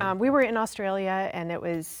 it is. We were in Australia, and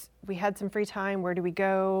we had some free time. Where do we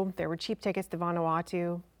go? There were cheap tickets to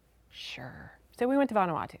Vanuatu. Sure. So we went to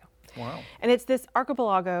Vanuatu. Wow. And it's this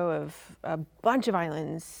archipelago of a bunch of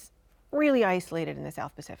islands, really isolated in the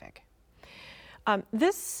South Pacific.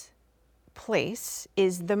 This place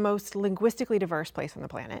is the most linguistically diverse place on the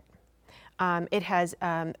planet. It has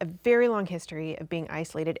a very long history of being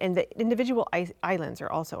isolated, and the individual islands are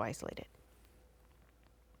also isolated.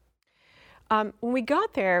 When we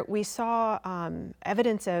got there, we saw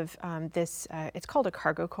evidence of this, it's called a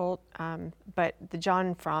cargo cult, but the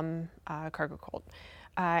John Frum cargo cult.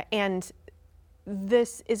 And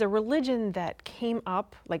this is a religion that came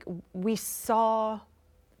up, like we saw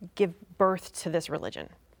give birth to this religion.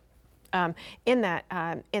 In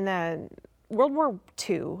the World War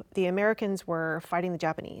II, the Americans were fighting the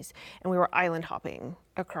Japanese, and we were island hopping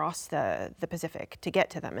across the Pacific to get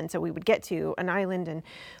to them. And so we would get to an island and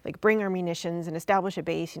like bring our munitions and establish a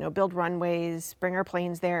base, build runways, bring our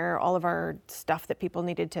planes there, all of our stuff that people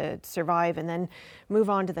needed to survive, and then move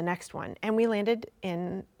on to the next one. And we landed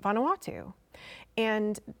in Vanuatu.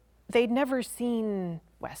 And they'd never seen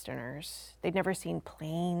Westerners. They'd never seen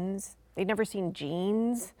planes. They'd never seen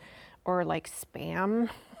jeans or like Spam.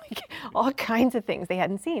 All kinds of things they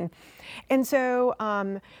hadn't seen. And so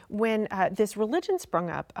when this religion sprung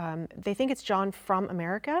up, they think it's John from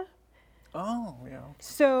America. Oh, yeah.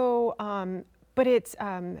 So, but it's,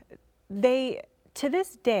 they, to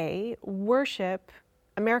this day, worship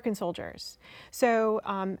American soldiers. So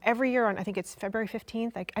every year on, I think it's February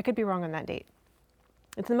 15th, I could be wrong on that date.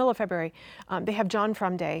 It's in the middle of February. They have John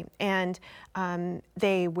Frum Day, and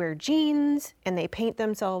they wear jeans, and they paint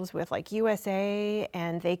themselves with like USA,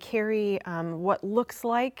 and they carry what looks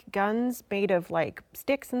like guns made of like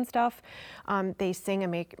sticks and stuff. They sing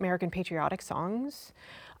American patriotic songs.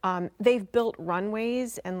 They've built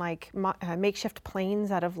runways and like makeshift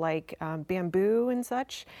planes out of like bamboo and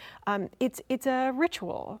such. It's a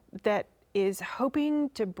ritual that is hoping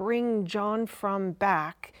to bring John Frum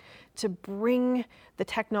back to bring the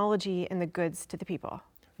technology and the goods to the people.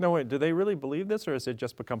 No, wait, do they really believe this, or has it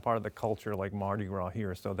just become part of the culture like Mardi Gras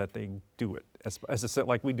here so that they do it? As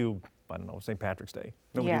like we do, I don't know, St. Patrick's Day.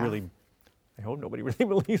 Nobody really, I hope nobody really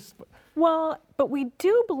believes. Well, but we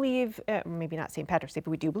do believe, maybe not St. Patrick's Day, but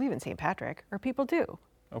we do believe in St. Patrick, or people do.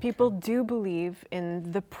 Okay. People do believe in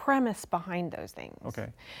the premise behind those things. Okay.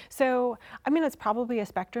 So, I mean, it's probably a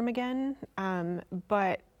spectrum again,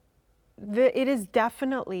 but it is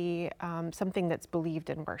definitely something that's believed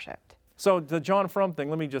and worshipped. So the John Frum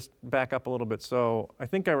thing, let me just back up a little bit. So I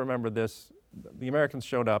think I remember this. The Americans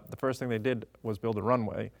showed up. The first thing they did was build a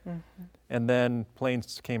runway. Mm-hmm. And then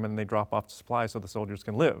planes came and they drop off the supplies so the soldiers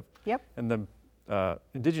can live. Yep. And the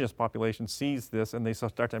indigenous population sees this and they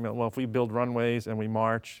start to, well, if we build runways and we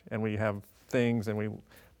march and we have things and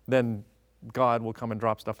then God will come and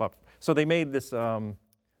drop stuff up. So they made this,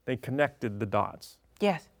 they connected the dots.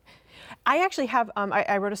 Yes. I actually have,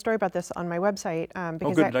 I wrote a story about this on my website.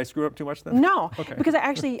 Because did I screw up too much then? No, okay. Because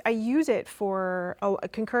I use it for,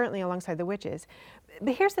 concurrently alongside the witches.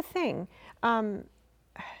 But here's the thing,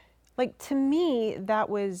 like to me, that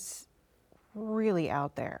was really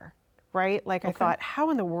out there, right? Like I thought, how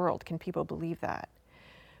in the world can people believe that?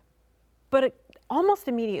 But almost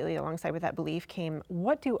immediately alongside with that belief came,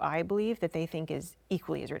 what do I believe that they think is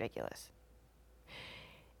equally as ridiculous?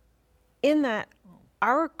 In that,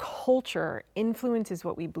 our culture influences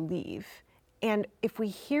what we believe, and if we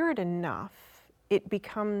hear it enough, it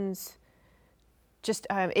becomes just,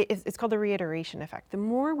 it's called the reiteration effect. The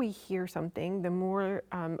more we hear something, the more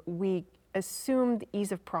we assume the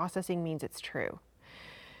ease of processing means it's true.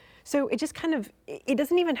 So it just kind of, it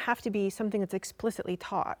doesn't even have to be something that's explicitly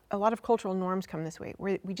taught. A lot of cultural norms come this way,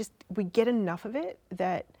 where we get enough of it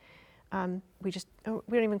that we don't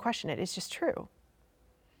even question it, it's just true.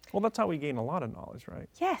 Well, that's how we gain a lot of knowledge, right?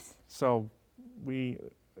 Yes. So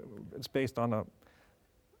it's based on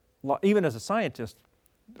even as a scientist,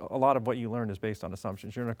 a lot of what you learn is based on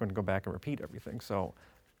assumptions. You're not going to go back and repeat everything, so.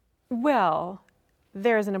 Well,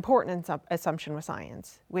 there's an important assumption with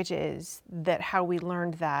science, which is that how we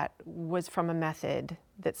learned that was from a method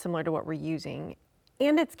that's similar to what we're using.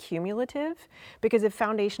 And it's cumulative, because if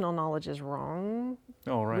foundational knowledge is wrong,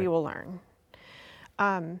 we will learn.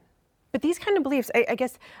 But these kind of beliefs, I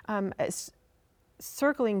guess,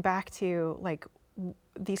 circling back to like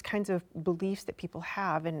these kinds of beliefs that people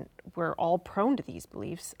have, and we're all prone to these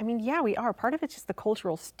beliefs. I mean, yeah, we are. Part of it's just the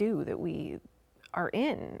cultural stew that we are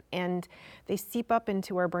in, and they seep up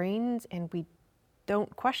into our brains, and we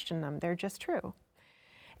don't question them. They're just true.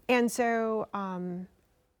 And so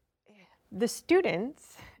the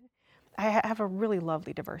students, I have a really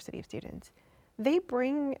lovely diversity of students. They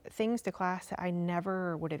bring things to class that I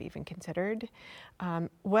never would have even considered.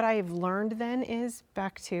 What I've learned then is,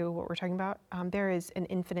 back to what we're talking about, there is an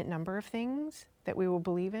infinite number of things that we will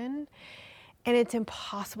believe in, and it's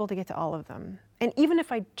impossible to get to all of them. And even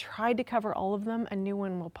if I tried to cover all of them, a new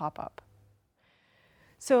one will pop up.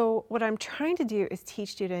 So what I'm trying to do is teach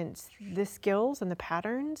students the skills and the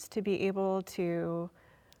patterns to be able to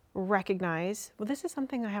recognize, well, this is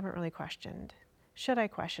something I haven't really questioned. Should I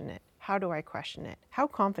question it? How do I question it? How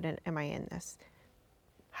confident am I in this?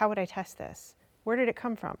 How would I test this? Where did it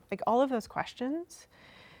come from? Like all of those questions,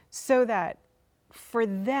 so that for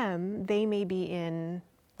them, they may be in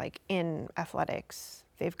athletics.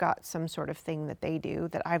 They've got some sort of thing that they do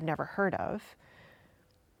that I've never heard of.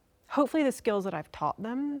 Hopefully the skills that I've taught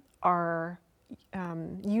them are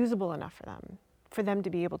usable enough for them to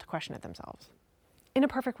be able to question it themselves. In a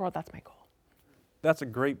perfect world, that's my goal. That's a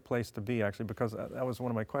great place to be, actually, because that was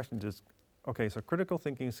one of my questions is, okay, so critical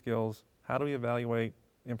thinking skills, how do we evaluate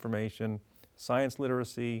information, science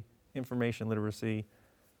literacy, information literacy.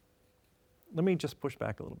 Let me just push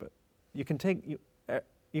back a little bit. You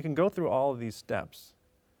can go through all of these steps,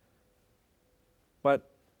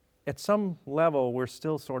 but at some level, we're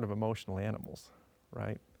still sort of emotional animals,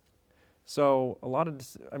 right? So a lot of, do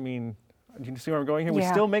you see where I'm going here? Yeah.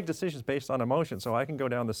 We still make decisions based on emotion. So I can go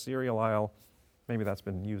down the cereal aisle. Maybe that's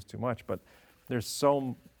been used too much, but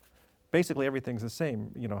basically everything's the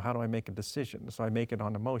same. You know, how do I make a decision? So I make it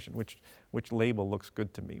on emotion, which label looks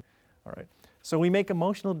good to me. All right. So we make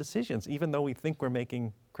emotional decisions, even though we think we're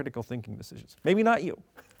making critical thinking decisions. Maybe not you.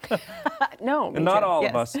 No, and not too. all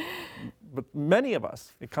Yes. of us, but many of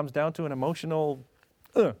us. It comes down to an emotional,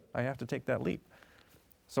 I have to take that leap.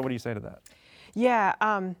 So what do you say to that? Yeah,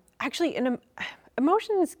 actually,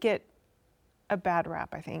 emotions get a bad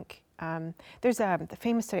rap, I think. There's a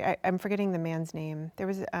famous study, I'm forgetting the man's name. There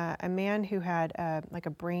was a man who had like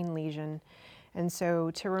a brain lesion, And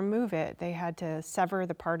so to remove it, they had to sever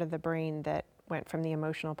the part of the brain that went from the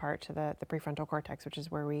emotional part to the prefrontal cortex, which is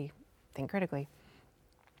where we think critically.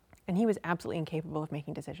 And he was absolutely incapable of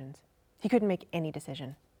making decisions. He couldn't make any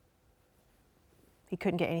decision. He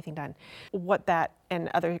couldn't get anything done. What that and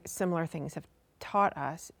other similar things have taught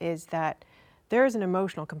us is that there is an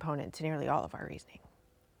emotional component to nearly all of our reasoning.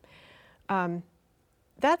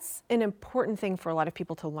 That's an important thing for a lot of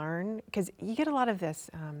people to learn, because you get a lot of this,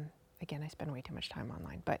 again, I spend way too much time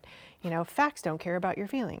online, but facts don't care about your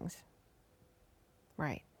feelings.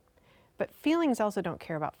 Right. But feelings also don't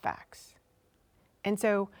care about facts. And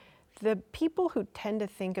so the people who tend to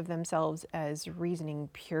think of themselves as reasoning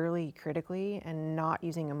purely critically and not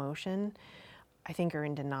using emotion, I think are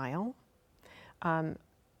in denial. Well,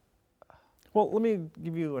 let me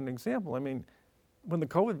give you an example. I mean, when the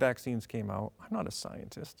COVID vaccines came out, I'm not a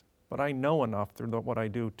scientist, but I know enough through what I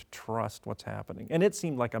do to trust what's happening. And it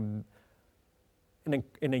seemed like in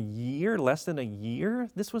a year, less than a year,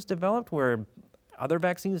 this was developed, where other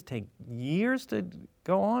vaccines take years to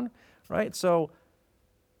go on, right? So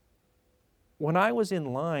when I was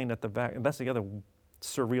in line at and that's the other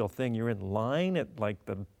surreal thing, you're in line at like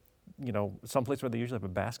someplace where they usually have a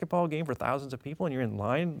basketball game for thousands of people, and you're in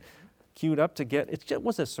line queued up to get, it just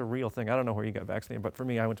was a surreal thing. I don't know where you got vaccinated, but for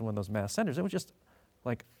me, I went to one of those mass centers. It was just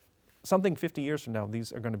like something 50 years from now,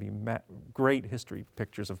 these are going to be great history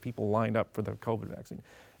pictures of people lined up for the COVID vaccine.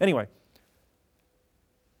 Anyway,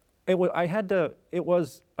 it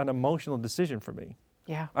was an emotional decision for me.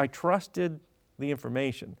 Yeah. I trusted the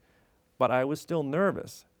information, but I was still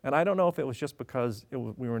nervous. And I don't know if it was just because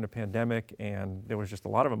we were in a pandemic and there was just a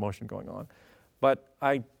lot of emotion going on, but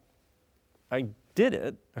I did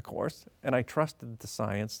it, of course, and I trusted the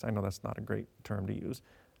science. I know that's not a great term to use.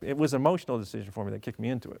 It was an emotional decision for me that kicked me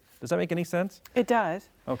into it. Does that make any sense? It does.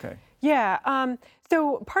 Okay. Yeah.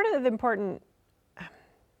 So part of an important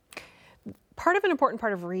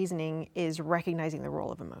part of reasoning is recognizing the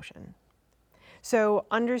role of emotion. So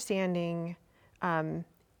understanding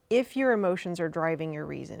if your emotions are driving your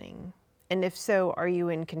reasoning, and if so, are you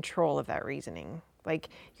in control of that reasoning? Like,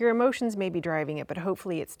 your emotions may be driving it, but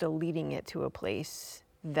hopefully it's still leading it to a place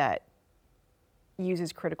that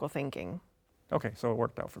uses critical thinking. Okay, so it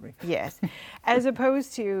worked out for me. Yes. As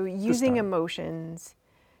opposed to using emotions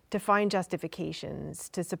to find justifications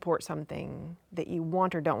to support something that you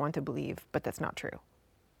want or don't want to believe, but that's not true,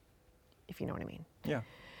 if you know what I mean. Yeah.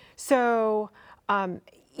 So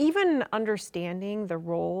even understanding the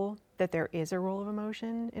role, that there is a role of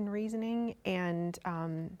emotion in reasoning, and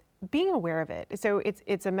being aware of it. So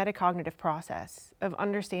it's a metacognitive process of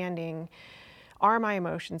understanding, are my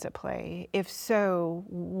emotions at play? If so,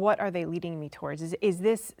 what are they leading me towards? Is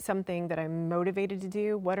this something that I'm motivated to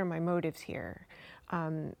do? What are my motives here?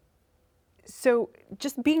 So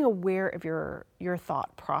just being aware of your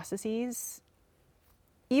thought processes,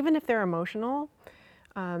 even if they're emotional,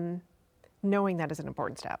 knowing that is an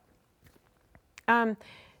important step.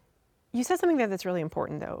 You said something there that's really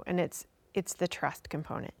important, though, and it's the trust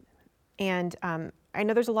component. And I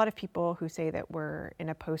know there's a lot of people who say that we're in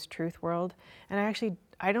a post-truth world, and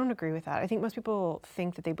I don't agree with that. I think most people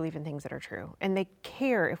think that they believe in things that are true, and they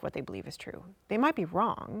care if what they believe is true. They might be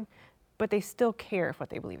wrong, but they still care if what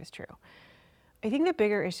they believe is true. I think the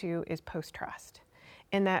bigger issue is post-trust,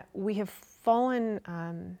 in that we have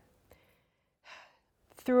fallen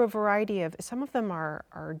through a variety of, some of them are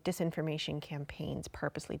disinformation campaigns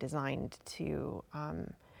purposely designed to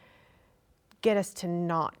get us to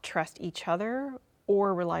not trust each other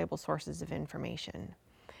or reliable sources of information.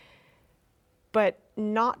 But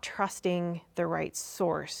not trusting the right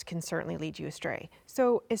source can certainly lead you astray.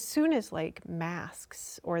 So as soon as like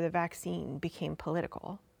masks or the vaccine became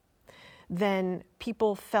political, then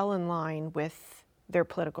people fell in line with their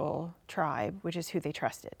political tribe, which is who they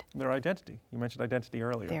trusted. Their identity. You mentioned identity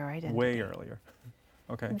earlier. Their identity. Way earlier.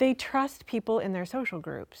 Okay. They trust people in their social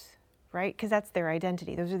groups, right? Because that's their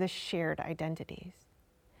identity. Those are the shared identities.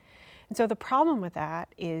 And so the problem with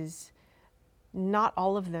that is not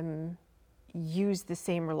all of them use the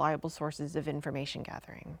same reliable sources of information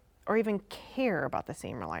gathering, or even care about the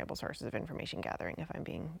same reliable sources of information gathering, if I'm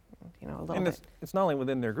being, a little bit. It's not only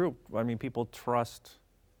within their group. I mean, people trust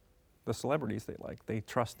the celebrities they like. They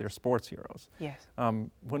trust their sports heroes. Yes. When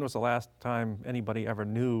was the last time anybody ever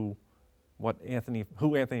knew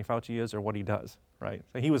who Anthony Fauci is or what he does, right?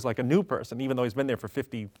 So he was like a new person, even though he's been there for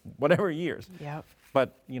 50 whatever years. Yep.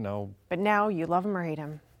 But, But now you love him or hate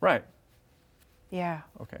him. Right. Yeah.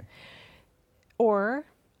 Okay. Or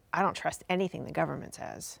I don't trust anything the government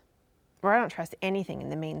says, or I don't trust anything in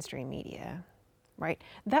the mainstream media, right?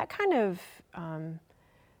 That kind of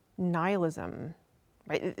nihilism,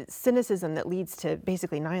 right? Cynicism that leads to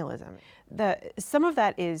basically nihilism. Some of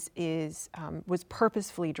that was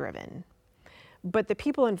purposefully driven, but the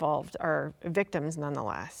people involved are victims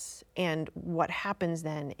nonetheless. And what happens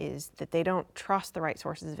then is that they don't trust the right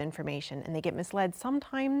sources of information, and they get misled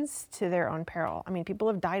sometimes to their own peril. I mean, people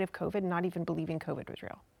have died of COVID not even believing COVID was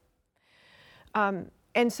real.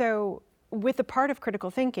 And so with the part of critical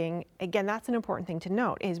thinking, again, that's an important thing to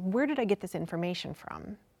note, is where did I get this information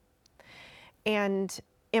from? And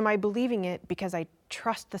am I believing it because I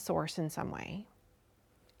trust the source in some way?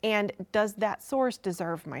 And does that source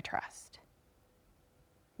deserve my trust?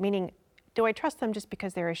 Meaning, do I trust them just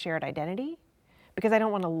because they're a shared identity? Because I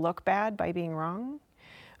don't want to look bad by being wrong?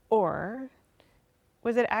 Or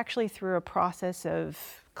was it actually through a process of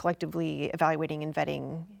collectively evaluating and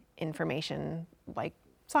vetting information like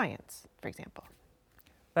science, for example?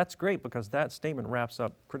 That's great, because that statement wraps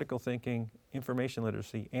up critical thinking, information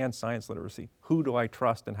literacy, and science literacy. Who do I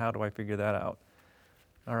trust and how do I figure that out?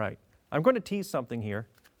 All right. I'm going to tease something here,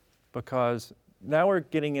 because now we're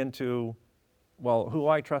getting into, well, who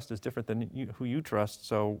I trust is different than who you trust,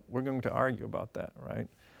 so we're going to argue about that, right?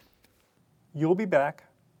 You'll be back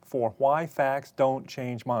for Why Facts Don't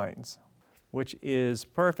Change Minds. Which is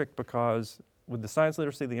perfect, because with the science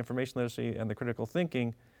literacy, the information literacy, and the critical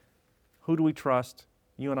thinking, who do we trust?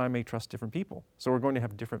 You and I may trust different people, so we're going to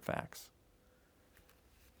have different facts.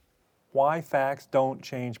 Why Facts Don't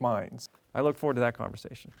Change Minds. I look forward to that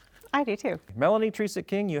conversation. I do too. Melanie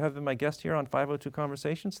Trecek-King, you have been my guest here on 502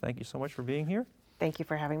 Conversations. Thank you so much for being here. Thank you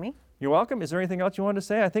for having me. You're welcome. Is there anything else you wanted to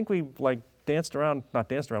say? I think we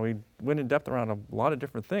we went in depth around a lot of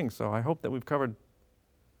different things, so I hope that we've covered.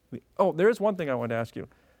 Oh, there is one thing I wanted to ask you.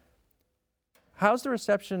 How's the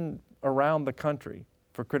reception around the country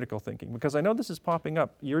for critical thinking? Because I know this is popping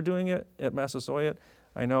up. You're doing it at Massasoit.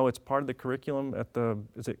 I know it's part of the curriculum at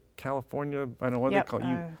is it California? I don't know what they call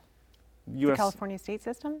it. The California state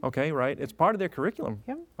system? Okay, right. It's part of their curriculum.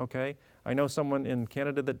 Yep. Okay. I know someone in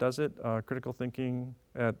Canada that does it, critical thinking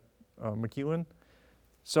at MacEwan.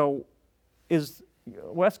 So is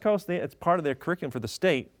West Coast, it's part of their curriculum for the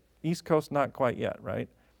state. East Coast, not quite yet, right?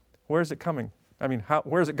 Where's it coming? I mean,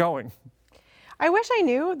 where's it going? I wish I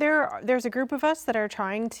knew. There's a group of us that are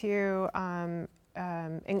trying to,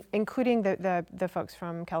 including the folks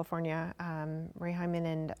from California, Ray Hyman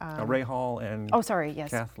and Ray Hall and yes.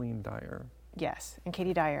 Kathleen Dyer. Yes, and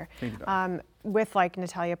Katie Dyer. Katie Dyer. With like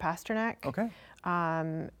Natalia Pasternak. Okay.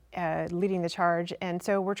 Leading the charge. And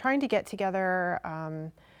so we're trying to get together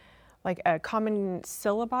like a common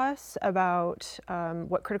syllabus about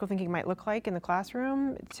what critical thinking might look like in the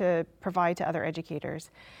classroom to provide to other educators.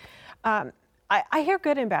 I hear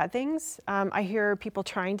good and bad things. I hear people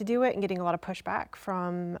trying to do it and getting a lot of pushback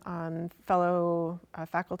from fellow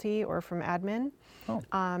faculty or from admin. Oh.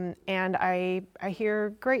 And I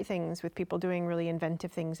hear great things with people doing really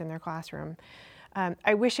inventive things in their classroom.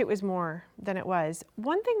 I wish it was more than it was.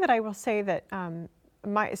 One thing that I will say that the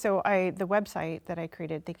website that I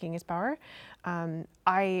created, ThinkingIsPower,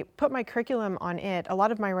 I put my curriculum on it. A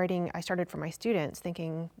lot of my writing I started for my students,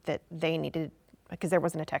 thinking that they needed, because there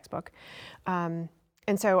wasn't a textbook. And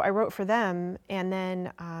so I wrote for them, and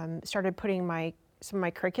then started putting some of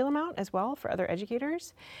my curriculum out as well for other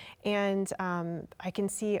educators. And I can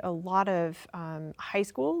see a lot of high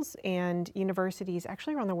schools and universities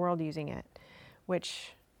actually around the world using it,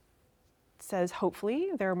 which says hopefully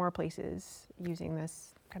there are more places using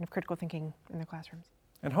this kind of critical thinking in their classrooms.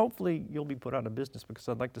 And hopefully you'll be put out of business, because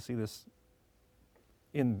I'd like to see this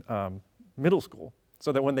in middle school,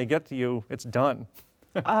 so that when they get to you, it's done.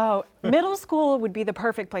 Oh, middle school would be the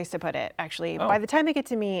perfect place to put it, actually. Oh. By the time they get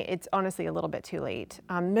to me, it's honestly a little bit too late.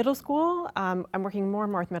 Middle school, I'm working more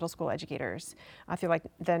and more with middle school educators through like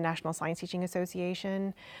the National Science Teaching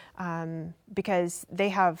Association, because they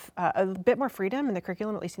have a bit more freedom in the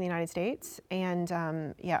curriculum, at least in the United States. And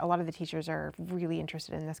a lot of the teachers are really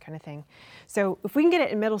interested in this kind of thing. So if we can get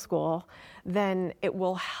it in middle school, then it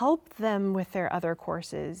will help them with their other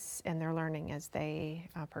courses and their learning as they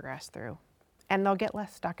progress through. And they'll get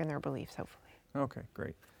less stuck in their beliefs, hopefully. Okay,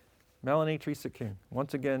 great. Melanie Trecek-King,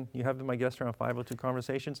 once again, you have been my guest here on 502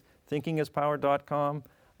 Conversations. ThinkingIsPower.com,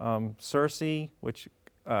 CIRSE, which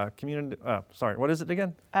what is it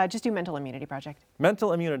again? Just do Mental Immunity Project.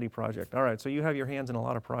 Mental Immunity Project. All right, so you have your hands in a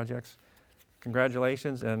lot of projects.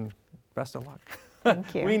 Congratulations and best of luck.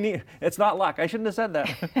 Thank you. It's not luck. I shouldn't have said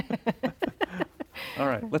that. All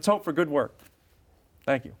right, let's hope for good work.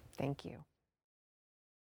 Thank you. Thank you.